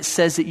Bible when it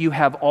says that you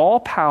have all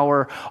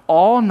power,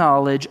 all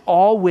knowledge,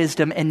 all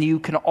wisdom, and you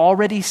can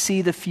already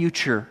see the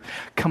future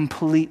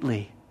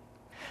completely.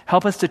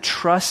 Help us to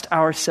trust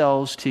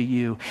ourselves to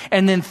you.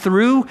 And then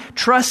through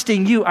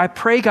trusting you, I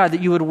pray, God,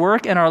 that you would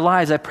work in our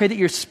lives. I pray that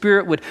your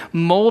Spirit would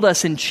mold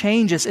us and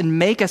change us and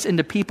make us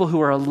into people who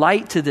are a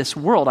light to this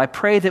world. I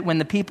pray that when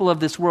the people of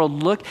this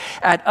world look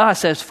at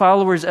us as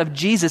followers of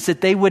Jesus,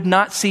 that they would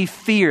not see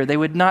fear, they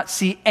would not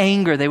see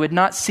anger, they would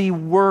not see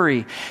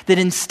worry, that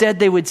instead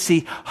they would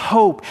see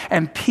hope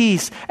and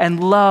peace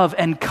and love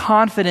and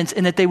confidence,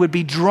 and that they would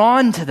be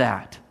drawn to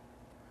that.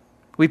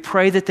 We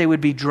pray that they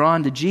would be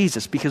drawn to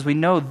Jesus because we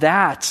know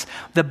that's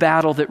the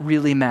battle that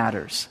really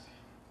matters.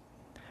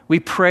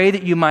 We pray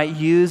that you might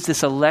use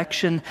this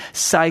election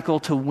cycle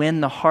to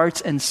win the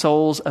hearts and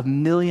souls of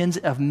millions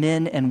of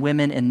men and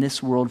women in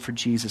this world for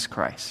Jesus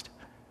Christ.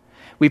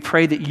 We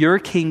pray that your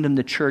kingdom,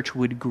 the church,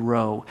 would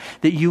grow,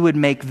 that you would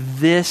make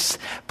this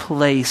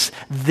place,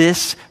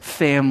 this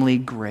family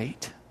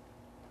great.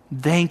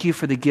 Thank you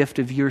for the gift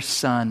of your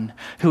Son,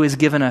 who has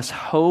given us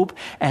hope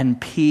and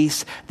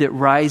peace that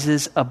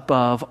rises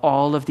above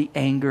all of the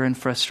anger and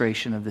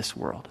frustration of this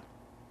world.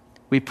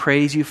 We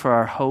praise you for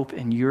our hope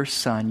in your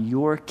Son,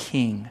 your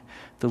King,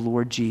 the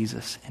Lord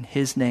Jesus. In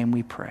his name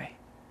we pray.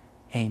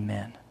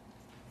 Amen.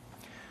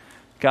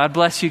 God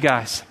bless you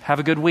guys. Have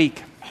a good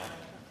week.